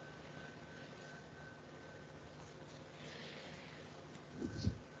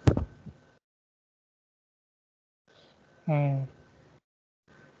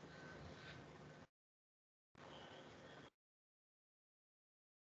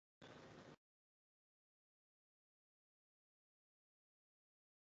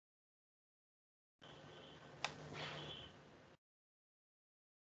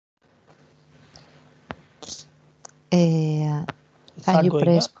 Can you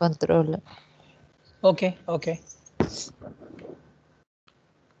press control? Okay, okay. I'm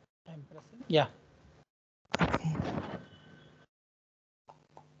pressing. Yeah. Okay.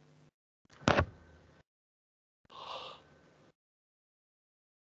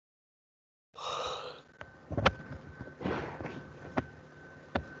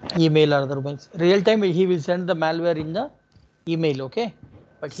 Email or otherwise. Real time he will send the malware in the email, okay?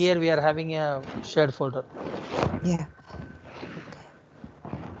 But here we are having a shared folder. Yeah.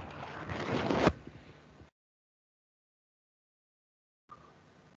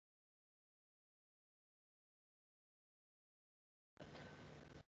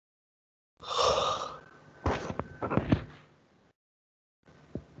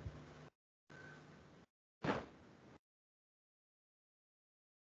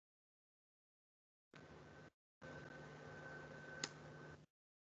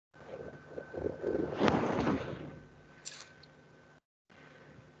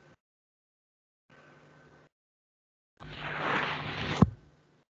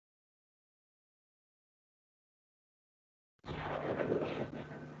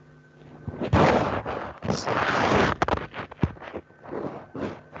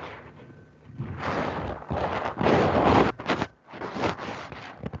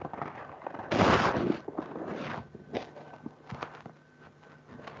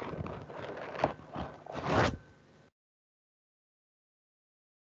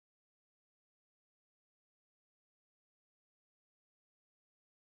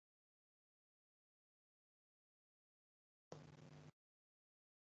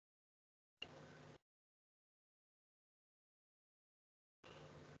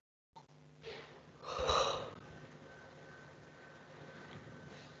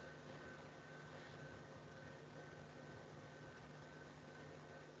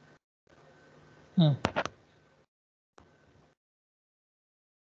 I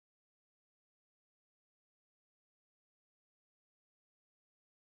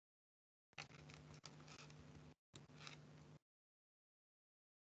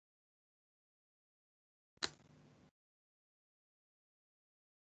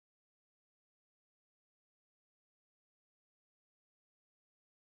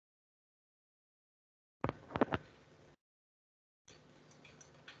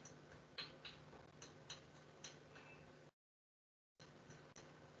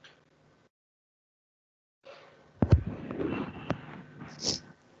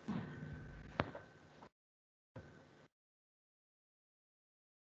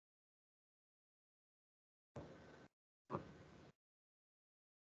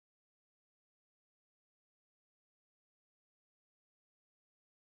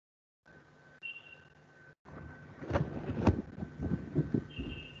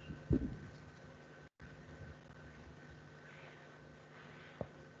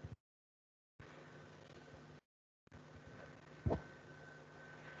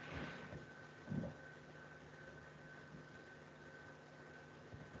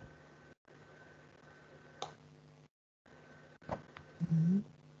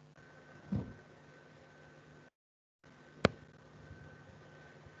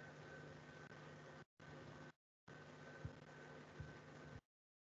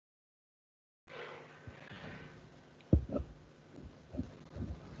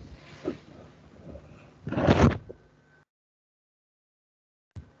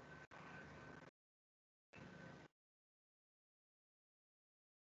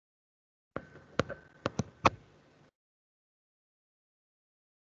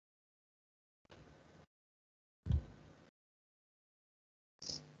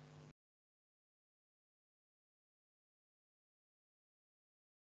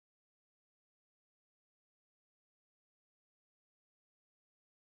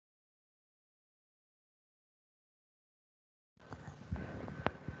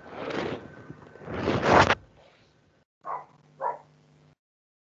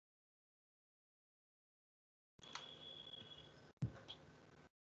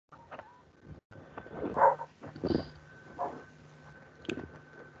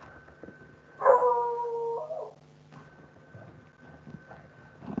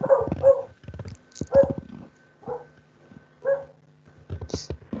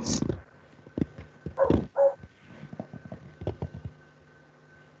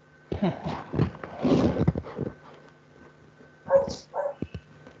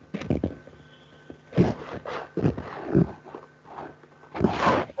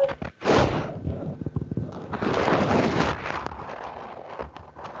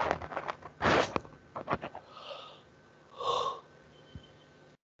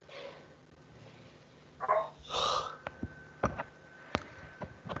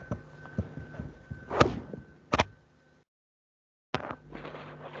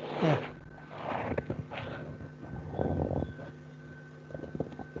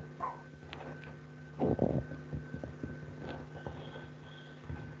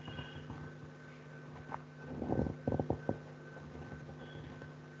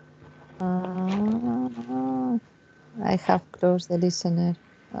have closed the listener.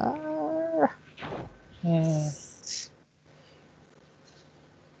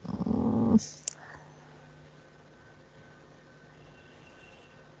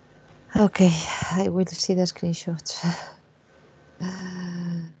 Okay, I will see the screenshots.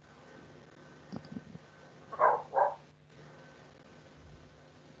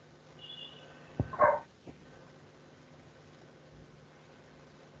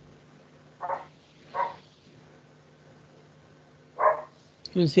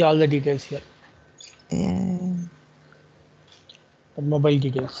 You'll see all the details here. Yeah. The mobile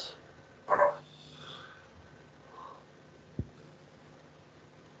details.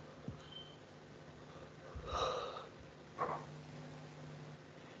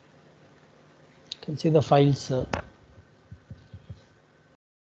 You can see the files.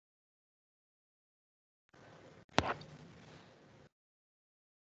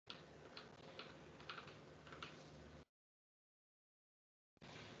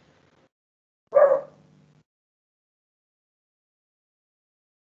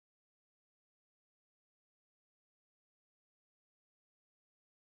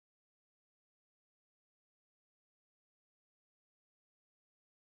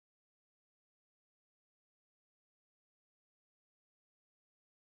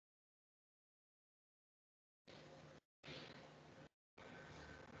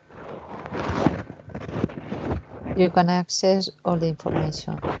 You can access all the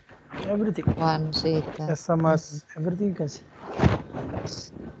information. everything. Once it. SMS, everything you can see.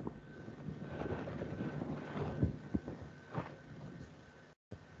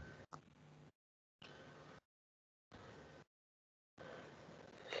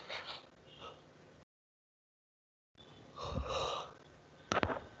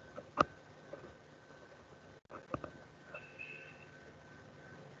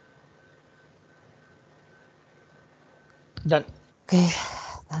 Done. Okay,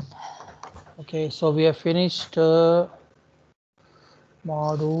 done. Okay, so we have finished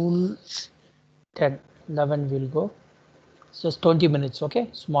module 10. 11 will go. It's just 20 minutes, okay?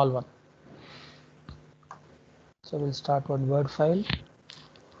 Small one. So we'll start one Word file.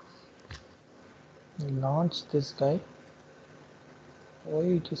 We'll launch this guy. Why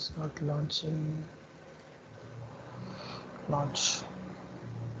it is not launching? Launch.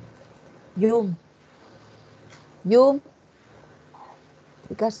 You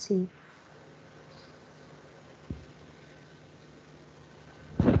can see.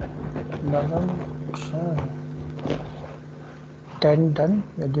 10 done.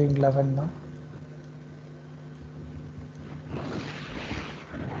 We're doing 11 now.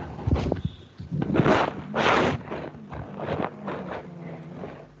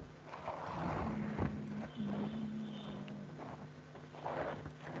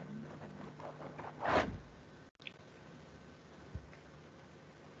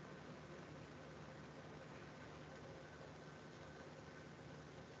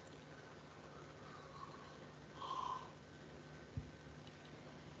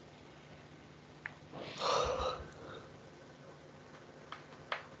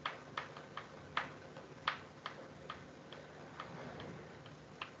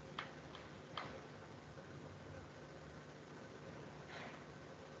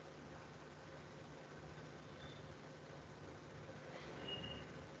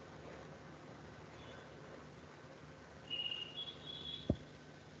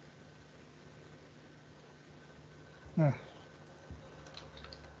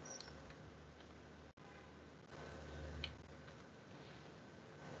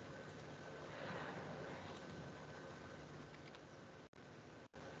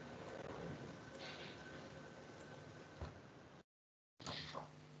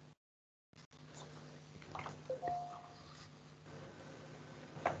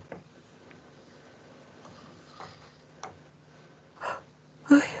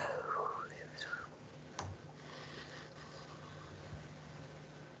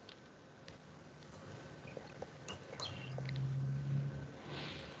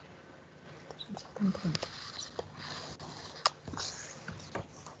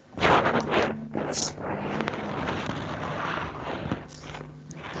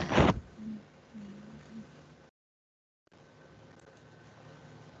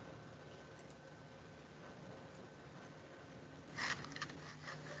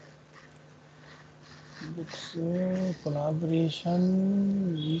 It's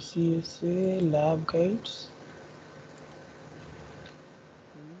collaboration, ECSA, lab guides.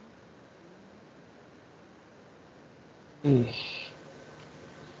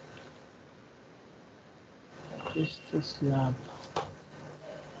 What is this lab?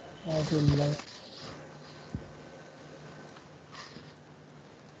 Module lab.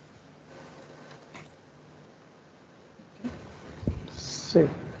 Save.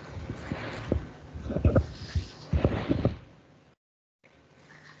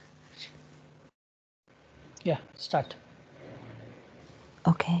 Yeah, start.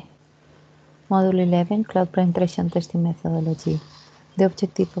 Okay. Module 11, Cloud Penetration Testing Methodology. The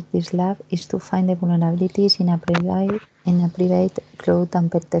objective of this lab is to find the vulnerabilities in a private cloud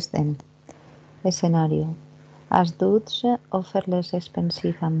and test them. A scenario. As those offer less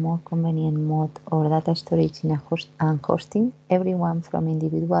expensive and more convenient mode or data storage in and hosting, everyone from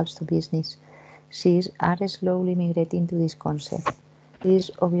individuals to businesses are slowly migrating to this concept.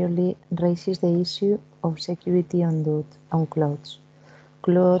 This obviously raises the issue of security on clouds.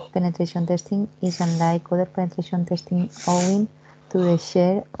 Cloud penetration testing is unlike other penetration testing owing to the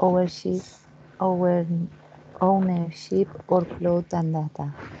shared ownership or cloud and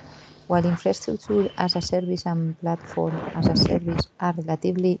data. While infrastructure as a service and platform as a service are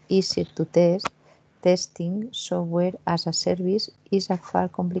relatively easier to test, testing software as a service is a far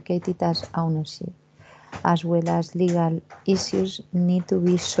complicated as ownership, as well as legal issues need to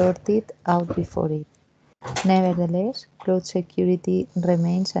be sorted out before it. Nevertheless, cloud security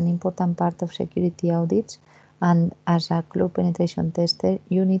remains an important part of security audits, and as a cloud penetration tester,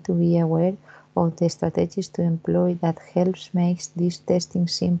 you need to be aware of the strategies to employ that helps make this testing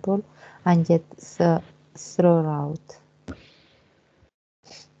simple and yet thorough.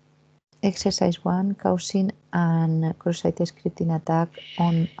 Exercise 1, causing an cross-site scripting attack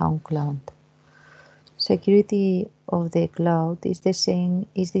on cloud. Security of the cloud is designed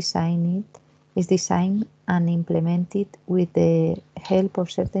and implemented with the help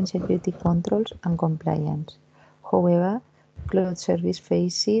of certain security controls and compliance. However, cloud service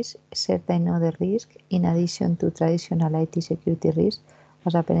faces certain other risks in addition to traditional IT security risks.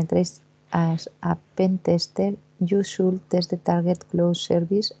 As a pen tester, you should test the target cloud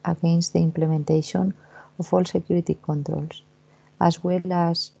service against the implementation of all security controls, as well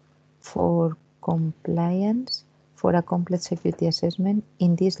as for compliance. For a complete security assessment,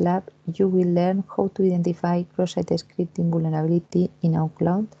 in this lab, you will learn how to identify cross-site scripting vulnerability in our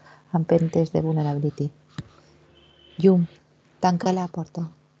cloud and pen test the vulnerability. Llum, tanca la porta.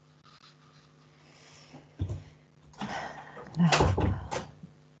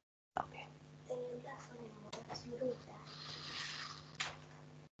 Okay.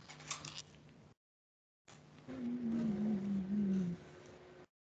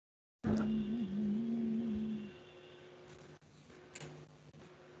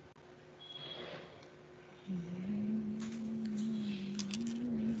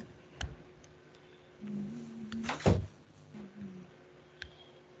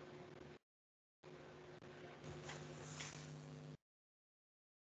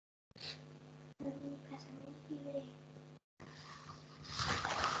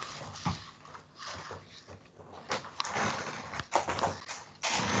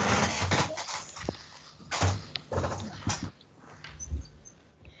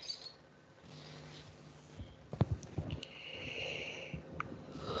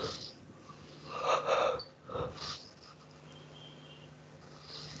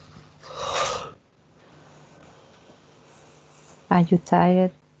 Are you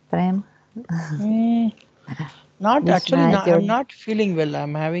tired, Prem? Not This actually. night I'm not feeling well.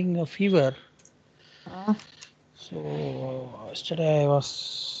 I'm having a fever. Oh, So yesterday I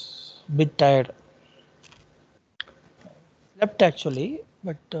was a bit tired. Slept actually,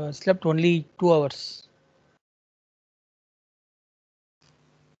 but slept only 2 hours.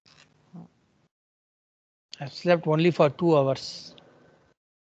 I slept only for 2 hours.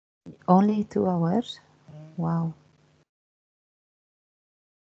 only 2 hours? Wow.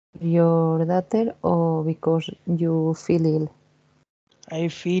 Your daughter or because you feel ill? I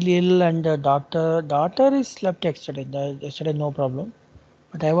feel ill, and the daughter is slept yesterday. Yesterday no problem,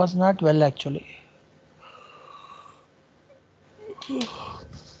 but I was not well actually.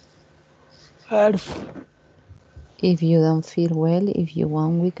 And If you don't feel well, if you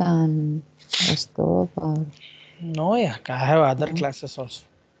want, we can stop or no, yeah, I have other no? classes also.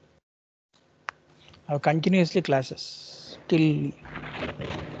 I have continuously classes till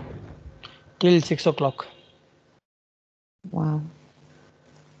 6 o'clock. Wow.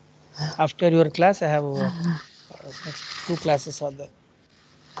 After your class, I have next 2 classes are there.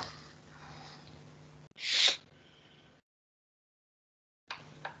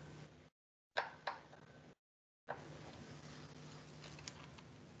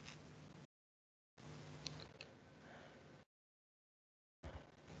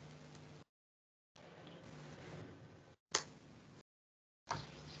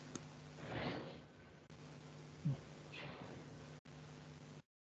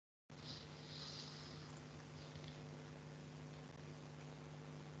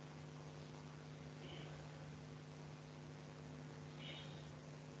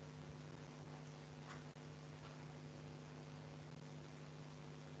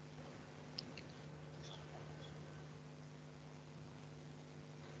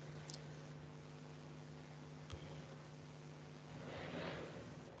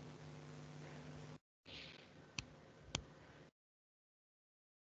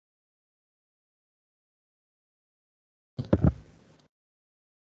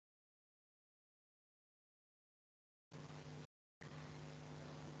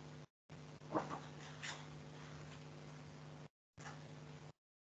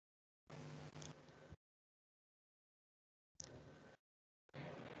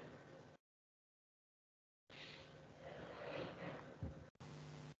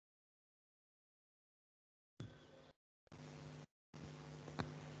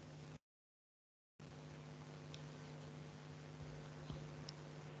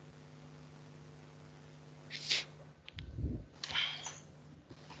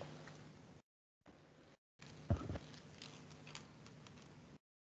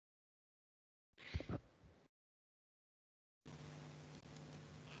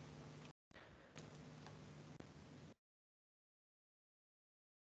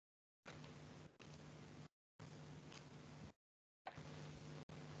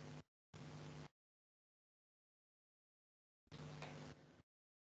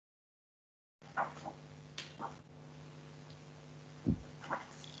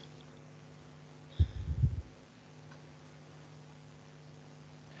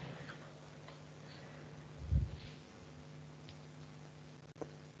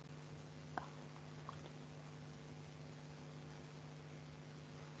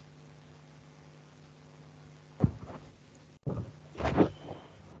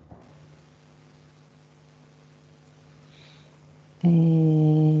 We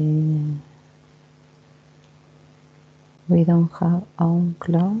don't have own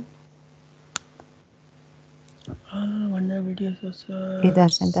cloud. Wonder videos also. It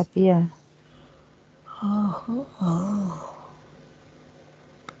doesn't appear.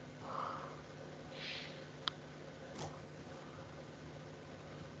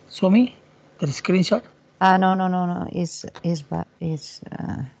 Show me the screenshot. No. It's bad. It's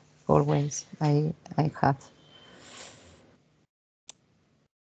always I have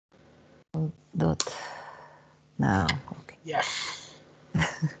dot now. Okay. Yes.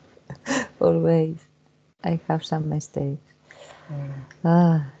 Always I have some mistakes.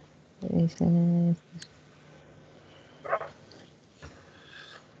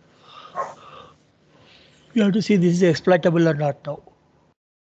 You have to see this is exploitable or not now.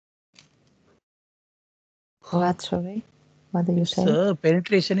 What? Sorry. What do you say?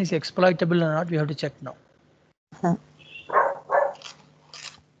 Penetration is exploitable or not? We have to check now.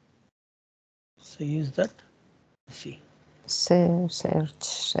 So use that. See. Search.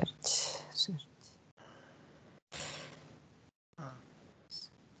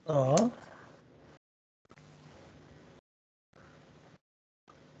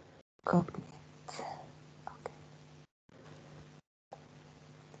 Copy.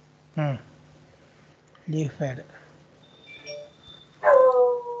 Okay. Leaf pad.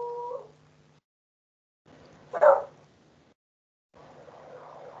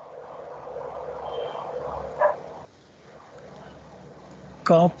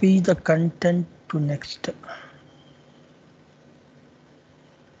 Copy the content to next.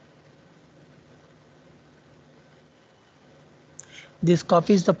 This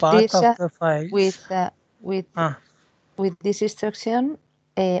copies the path of the files. With this instruction,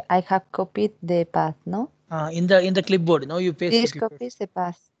 I have copied the path, no? In the clipboard, no, you paste. This copies the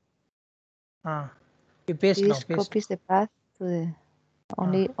path. You paste this now. Copies the path to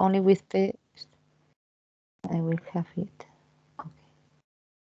the only with paste. I will have it. Okay.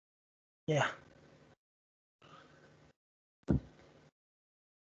 Yeah.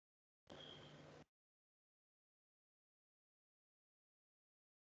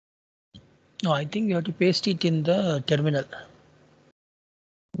 No, I think you have to paste it in the terminal.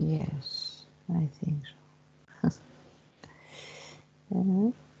 Yes, I think so.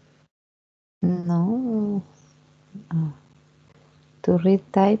 No. To read,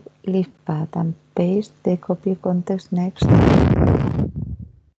 type leaf pad and paste the copy context next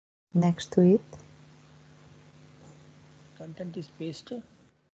to it. Content is pasted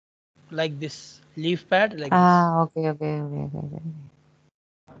like this. Leaf pad like this. Okay.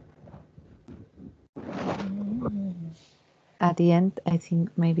 At the end, I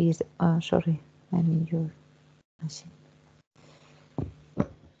think maybe it's. Sorry, I mean your machine.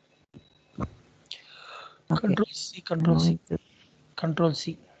 Okay. Control C. Control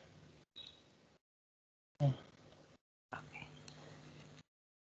C.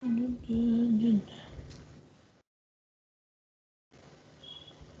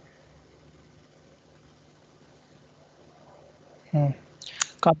 Okay.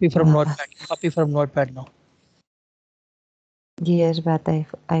 Copy from Notepad. Copy from Notepad now. Yes, but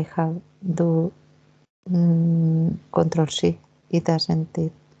I have do Control C. It doesn't.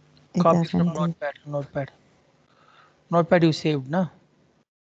 Copy from Notepad. Notepad you saved, no?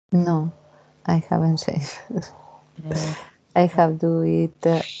 No, I haven't saved. I have do it.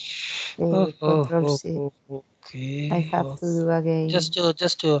 Control C. Okay. I have to do again. Just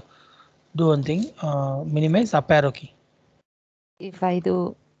to do one thing. Minimize up arrow key. If I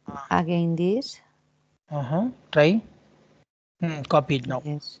do again this. Try. Copy it now.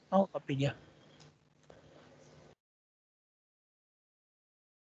 Yes. Now copy, yeah.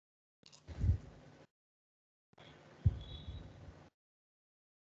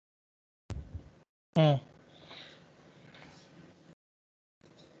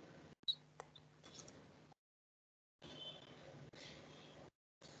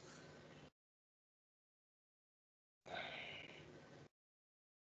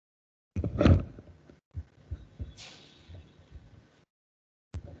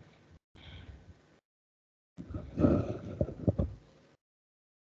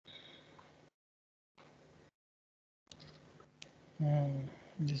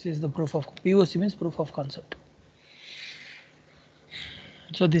 This is the proof of POC means proof of concept.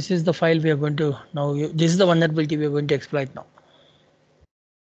 So this is the file we are going to now. This is the vulnerability we are going to exploit now.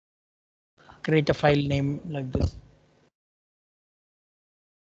 Create a file name like this.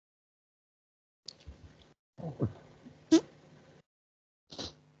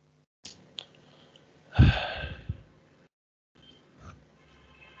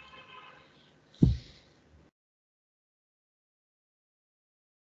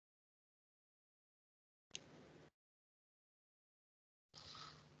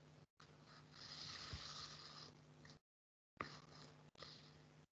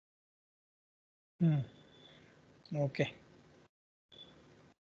 Okay.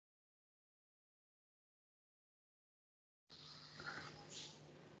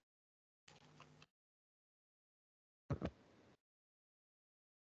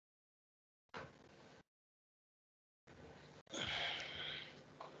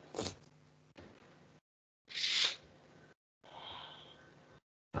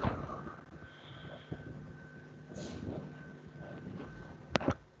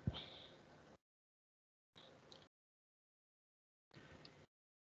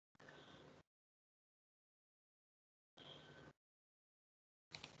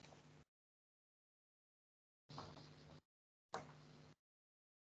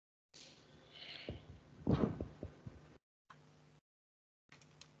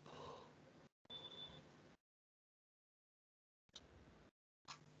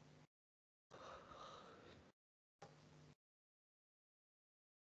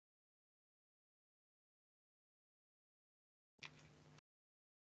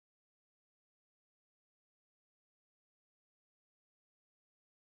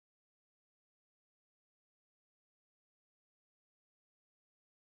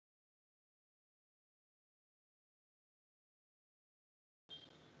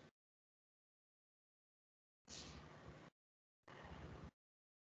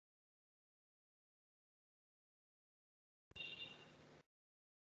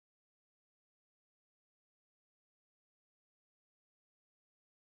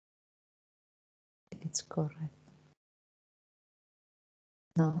 It's correct.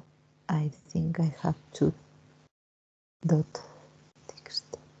 No, I think I have two dot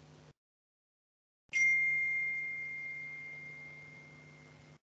text.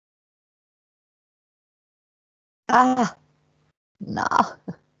 Ah, no.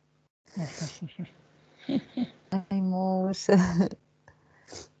 My mouse.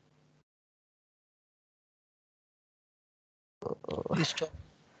 Please stop.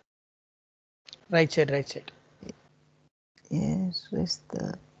 Right side, right side. Yes, where's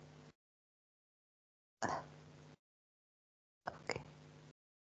the... Okay.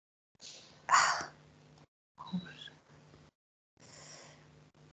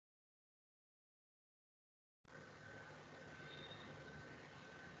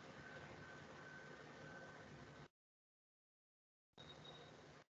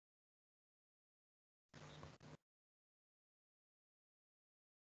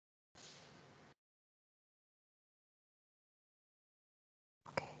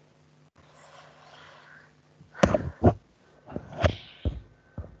 Okay.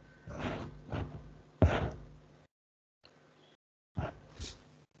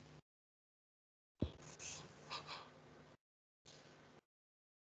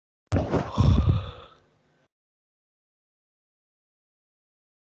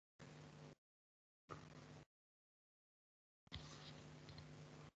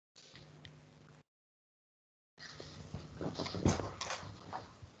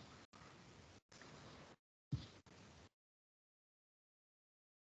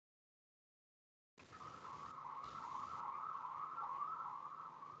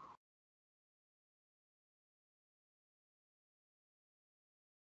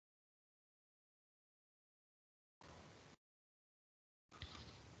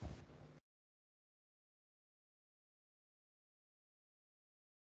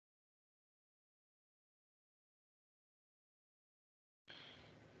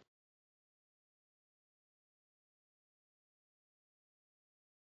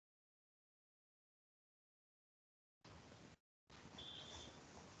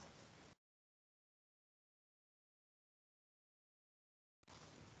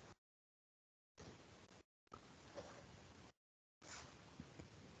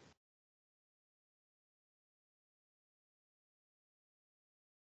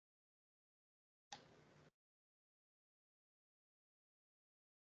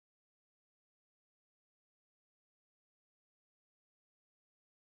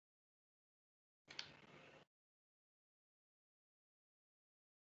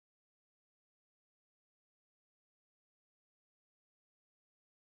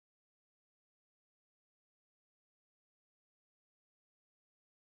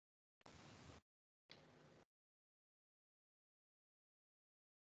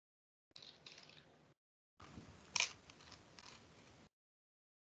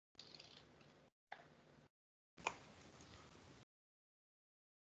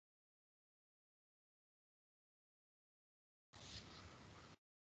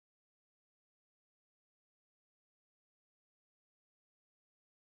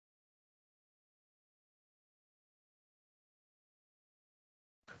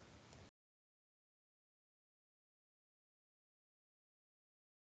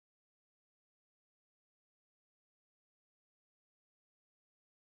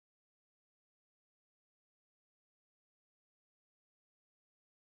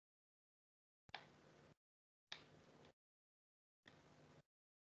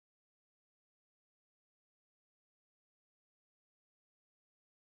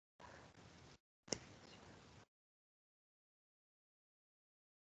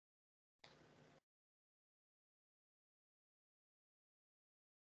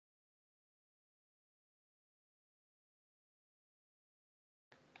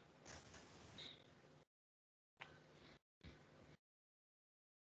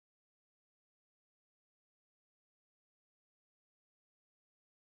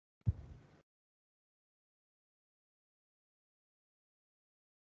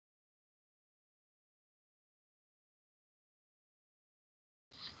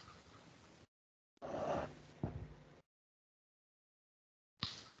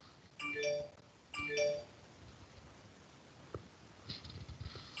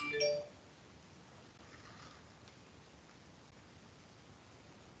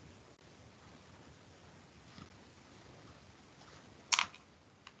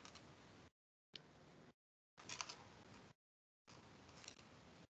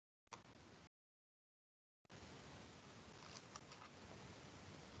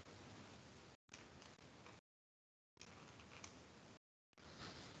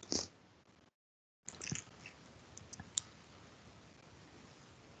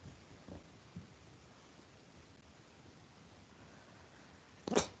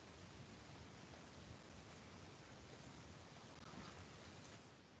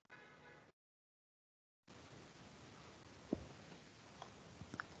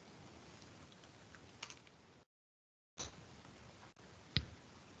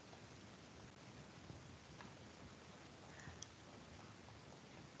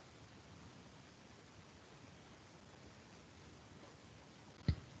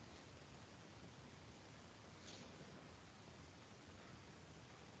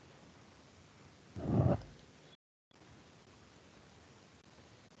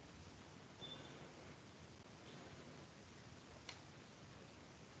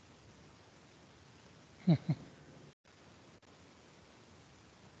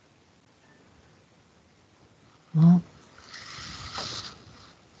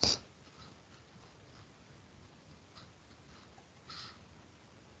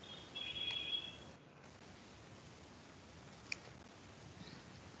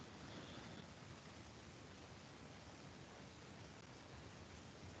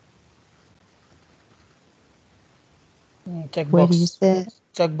 Checkbox. Where is the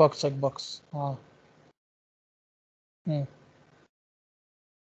checkbox? No.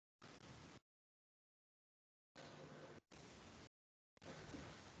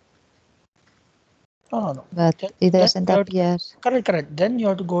 But it doesn't appear. Correct. Then you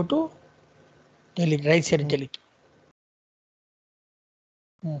have to go to delete. Right here, delete.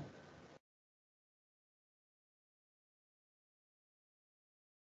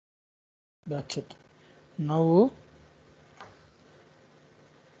 That's it. Now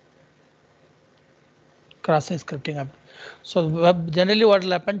cross-site scripting up. So generally what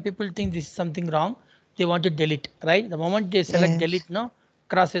will happen, people think this is something wrong. They want to delete, right? The moment they select delete, now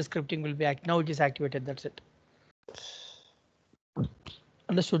cross-site scripting will be now it is activated. That's it.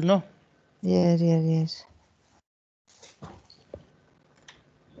 Understood? No? Yes.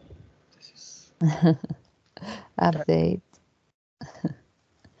 Update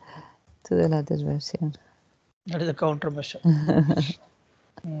to the latest version. That is a countermeasure.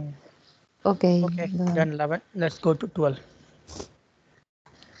 Okay. Done 11. Let's go to 12.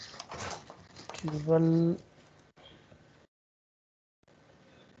 12.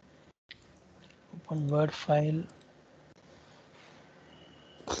 Open Word file.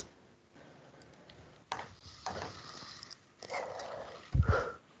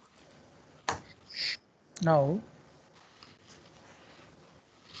 Now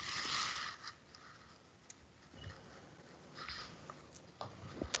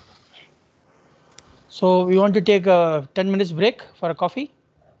so we want to take a 10 minutes break for a coffee.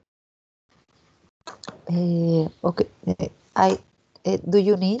 Okay. Do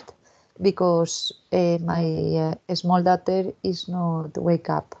you need? Because my small daughter is not wake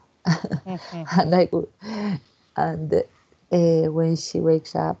up, and when she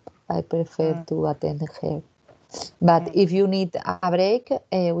wakes up, I prefer to attend her. But if you need a break,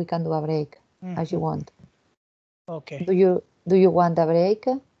 we can do a break as you want. Okay. Do you want a break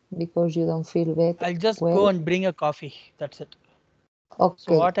because you don't feel better? I'll just go and bring a coffee. That's it. Okay.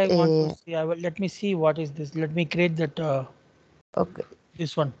 So what I want to see, let me see what is this. Let me create that. Okay.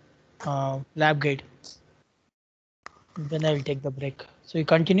 This one, lab guide. Then I will take the break. So you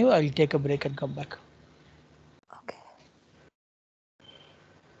continue. I will take a break and come back. Okay.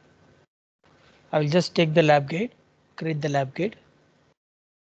 I will just take the lab guide, create the lab guide.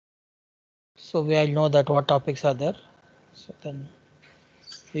 So we all know that what topics are there. So then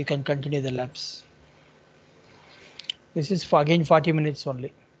we can continue the labs. This is for again 40 minutes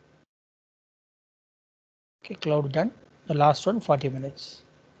only. Okay, cloud done. The last one 40 minutes.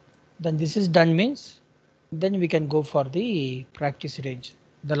 Then this is done means then we can go for the practice range.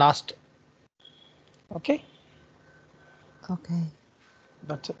 The last. Okay. Okay.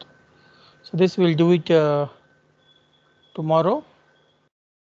 That's it. So this we'll do it tomorrow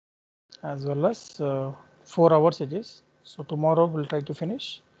as well as 4 hours it is. So tomorrow we'll try to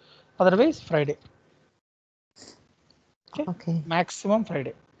finish. Otherwise Friday. Okay. Maximum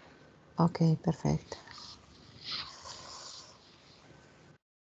Friday. Okay, perfect.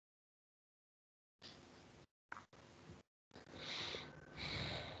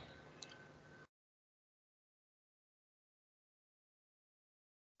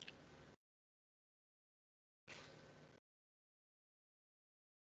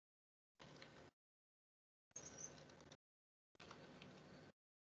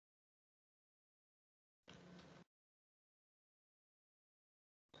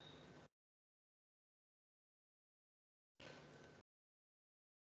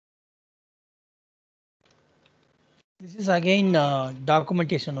 This is again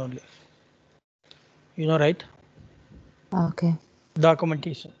documentation only. You know, right? Okay.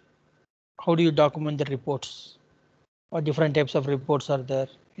 Documentation. How do you document the reports? What different types of reports are there?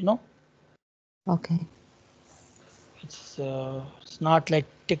 You know? Okay. It's not like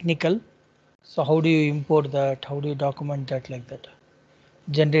technical. So how do you import that? How do you document that like that?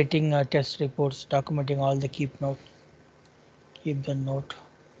 Generating test reports, documenting all the keep the note.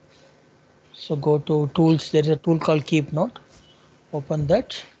 So go to tools. There is a tool called keep note. Open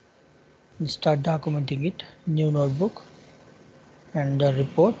that and start documenting it. New notebook and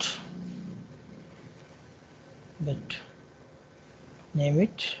report. That name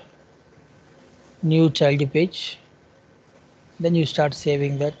it. New child page. Then you start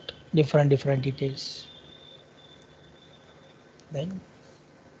saving that different details. Then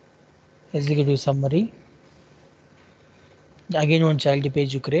executive summary. Again, one child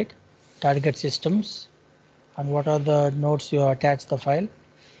page you create. Target systems. And what are the nodes you attach the file.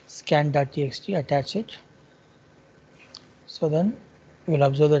 Scan.txt, attach it. So then you will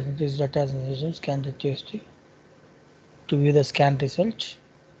observe that it is data as scan.txt to view the scan result.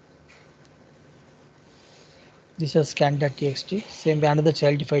 This is scan.txt. Same way another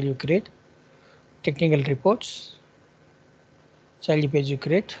child file you create. Technical reports. Child page you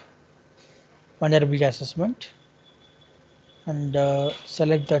create. Vulnerability assessment. And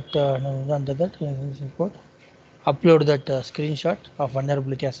select that under that report. Upload that screenshot of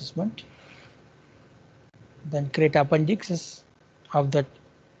vulnerability assessment. Then create appendixes of that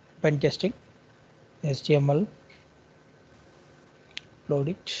pen testing. HTML. Upload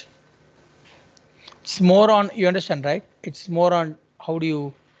it. It's more on, you understand, right? It's more on how do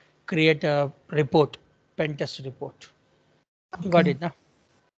you create a report, pen test report. You got it now?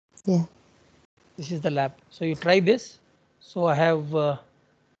 Yeah. This is the lab. So you try this. So I have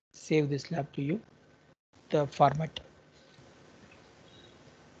saved this lab to you, the format.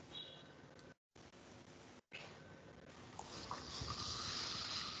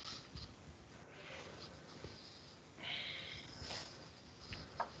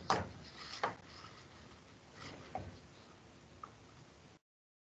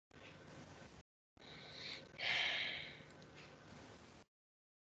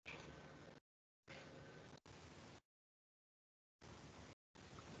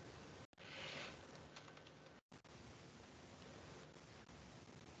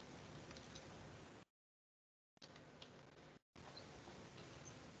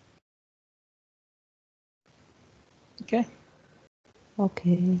 Okay.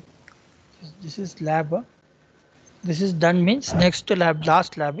 Okay. This is lab. This is done means next lab,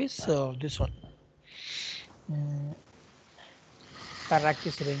 last lab is this one.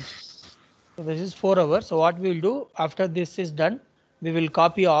 Practice range. So this is 4 hours. So what we will do after this is done, we will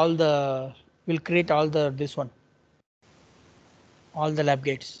copy all the, we'll create all the, this one, all the lab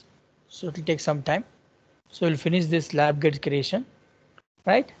gates. So it will take some time. So we'll finish this lab gate creation,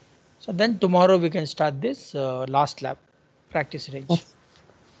 right? So then tomorrow we can start this last lab, practice range.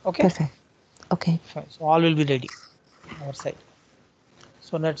 Okay. Perfect. Okay. Fine. So all will be ready on our side.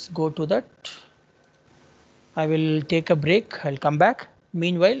 So let's go to that. I will take a break. I'll come back.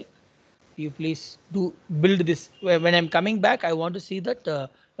 Meanwhile, you please do build this. When I'm coming back, I want to see that the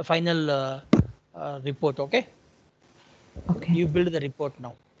final report. Okay. Okay. You build the report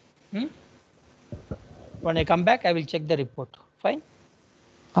now. When I come back, I will check the report. Fine.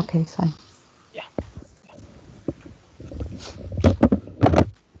 Okay, fine. Yeah.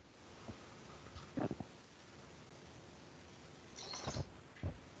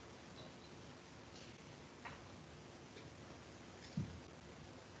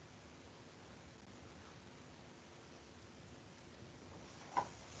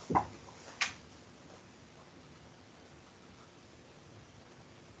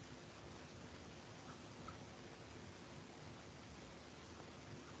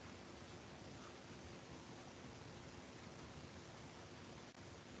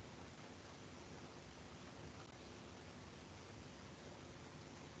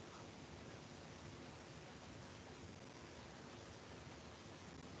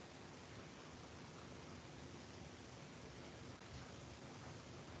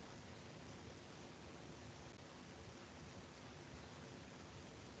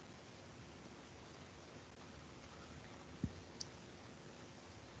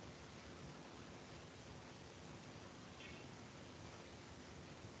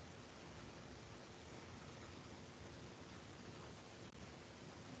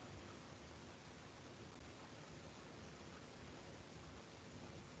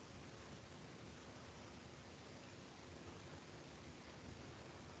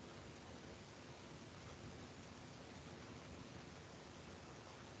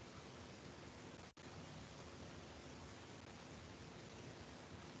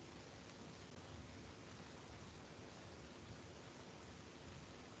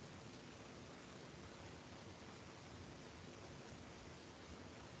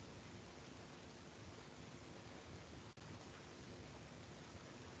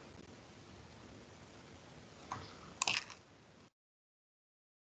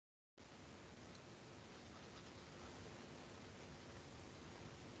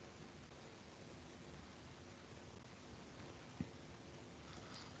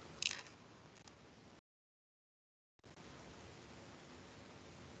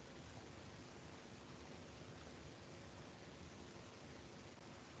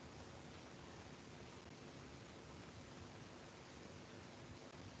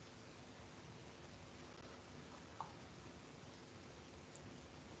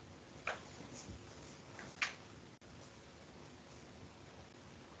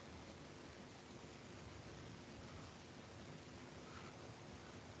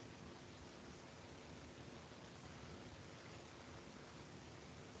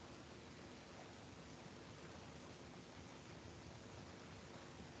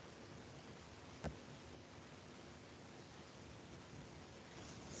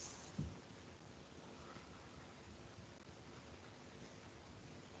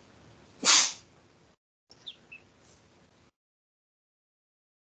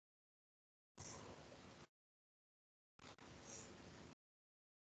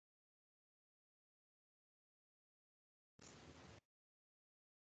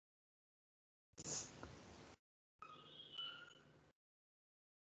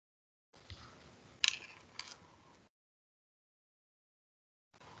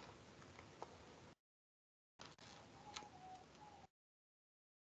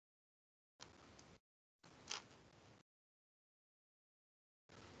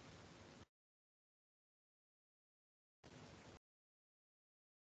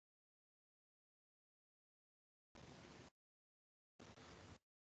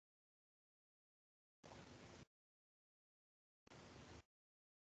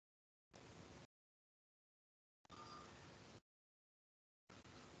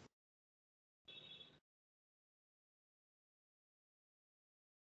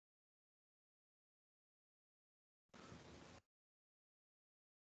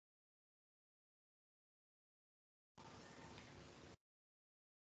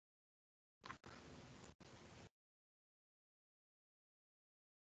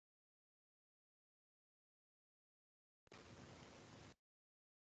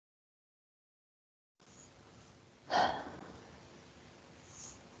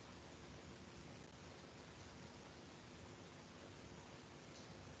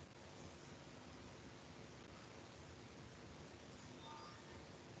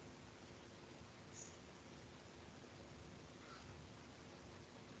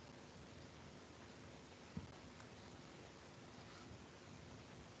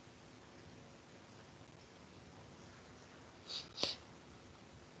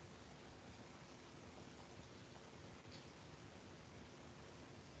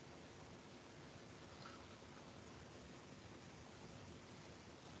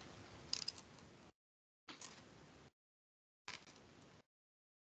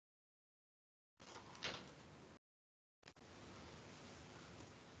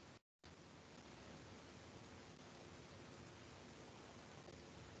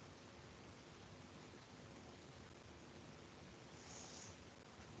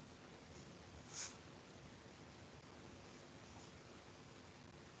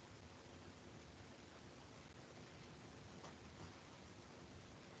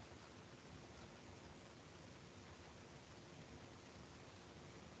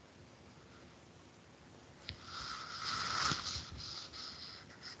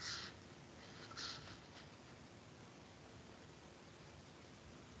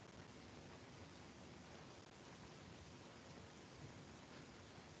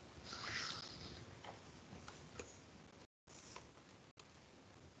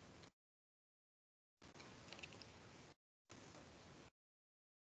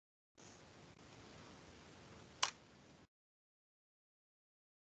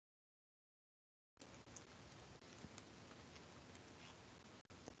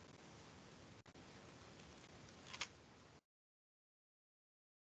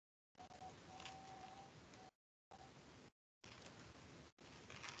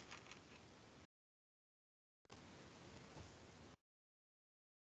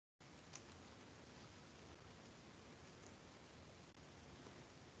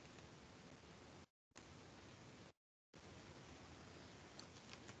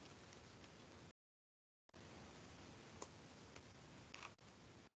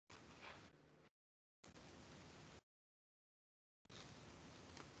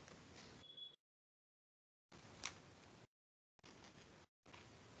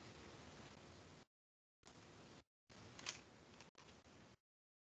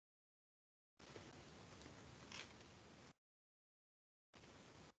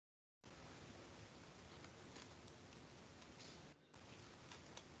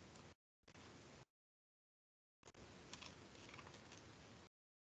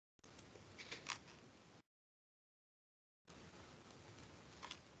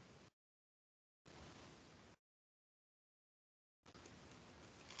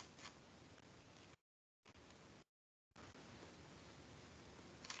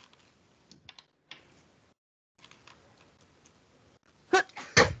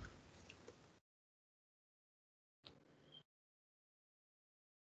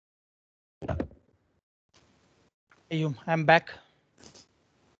 I'm back.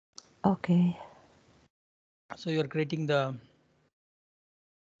 Okay. So you're creating the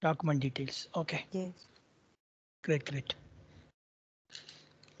document details. Okay. Yes. Great, great.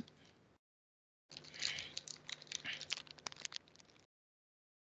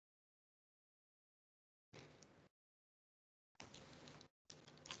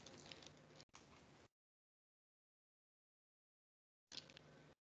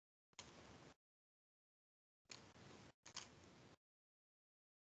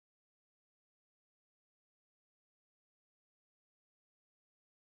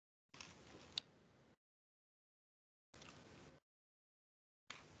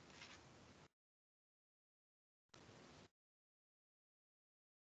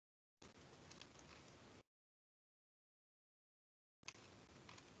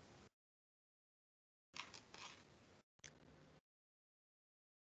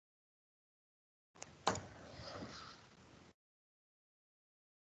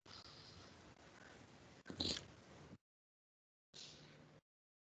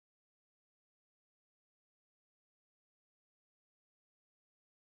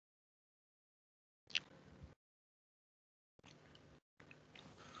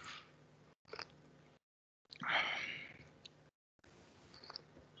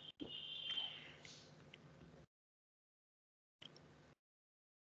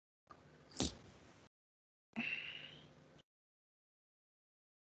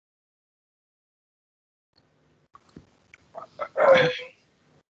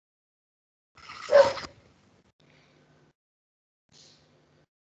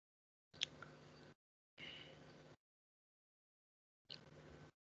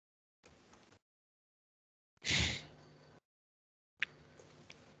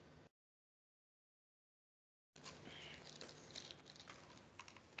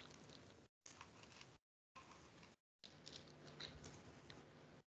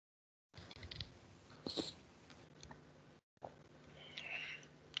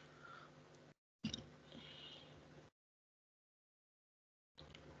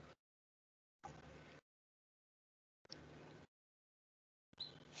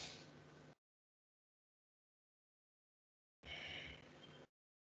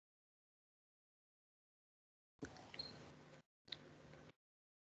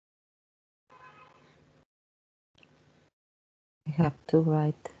 have to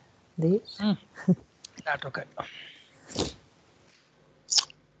write this. Not okay.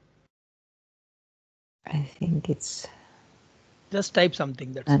 I think it's. Just type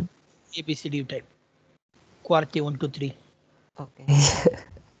something. That's ABCD. You type. QWERTY 1, 2, 3. Okay.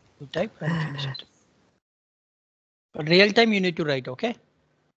 You type and finish it. But real time you need to write. Okay.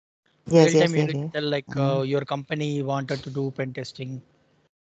 Yes, Real time yes, you need to tell like your company wanted to do pen testing.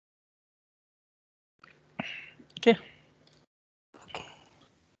 Okay. Okay.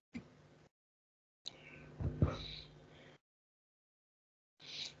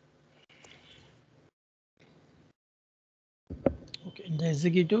 Okay. In the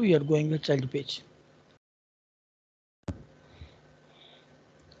executive, you are going with child page.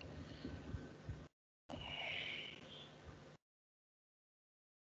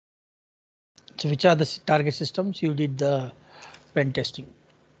 So which are the target systems you did the pen testing?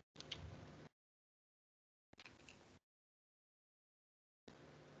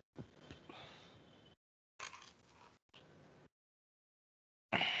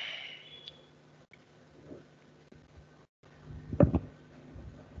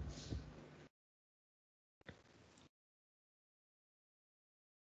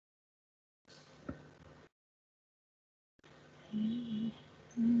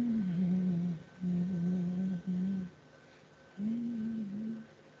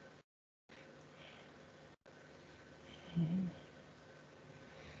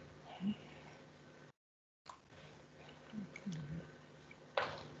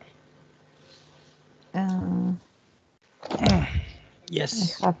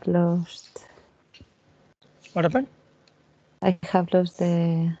 Yes. I have lost. What happened? I have lost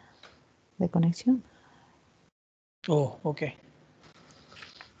the connection. Oh, okay.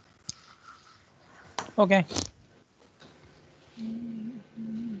 Okay.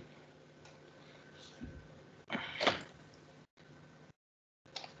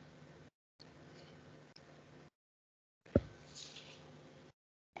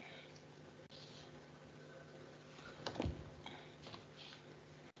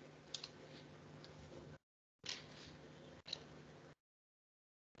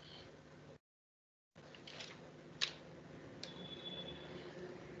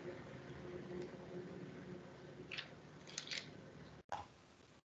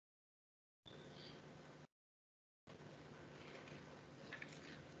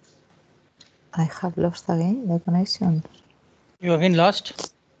 I have lost again the connection. You again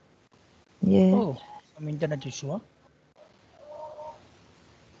lost? Yeah. Oh, some internet issue. Huh?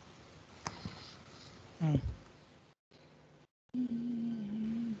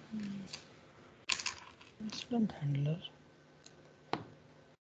 Incident handler.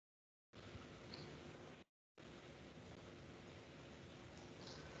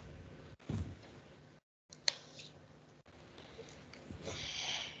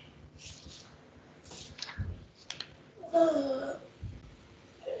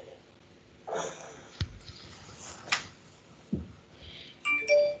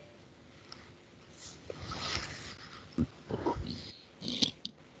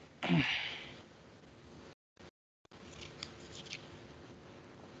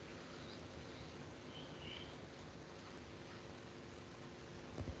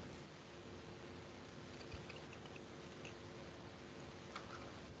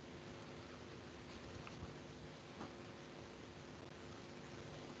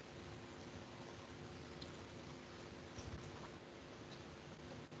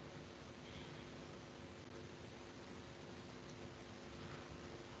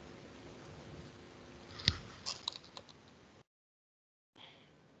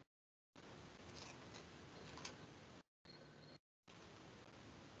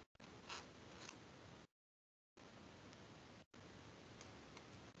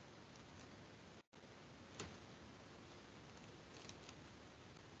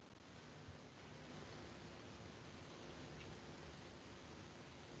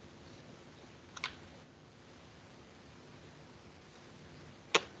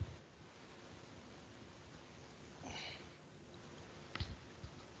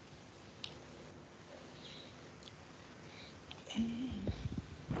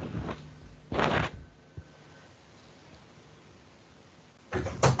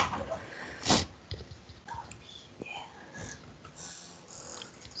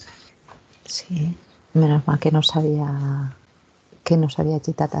 Sí, menos mal que no sabía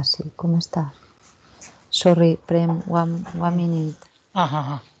chitat así. ¿Cómo estás? Sorry, Prem, one minute.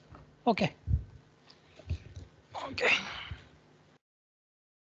 Okay.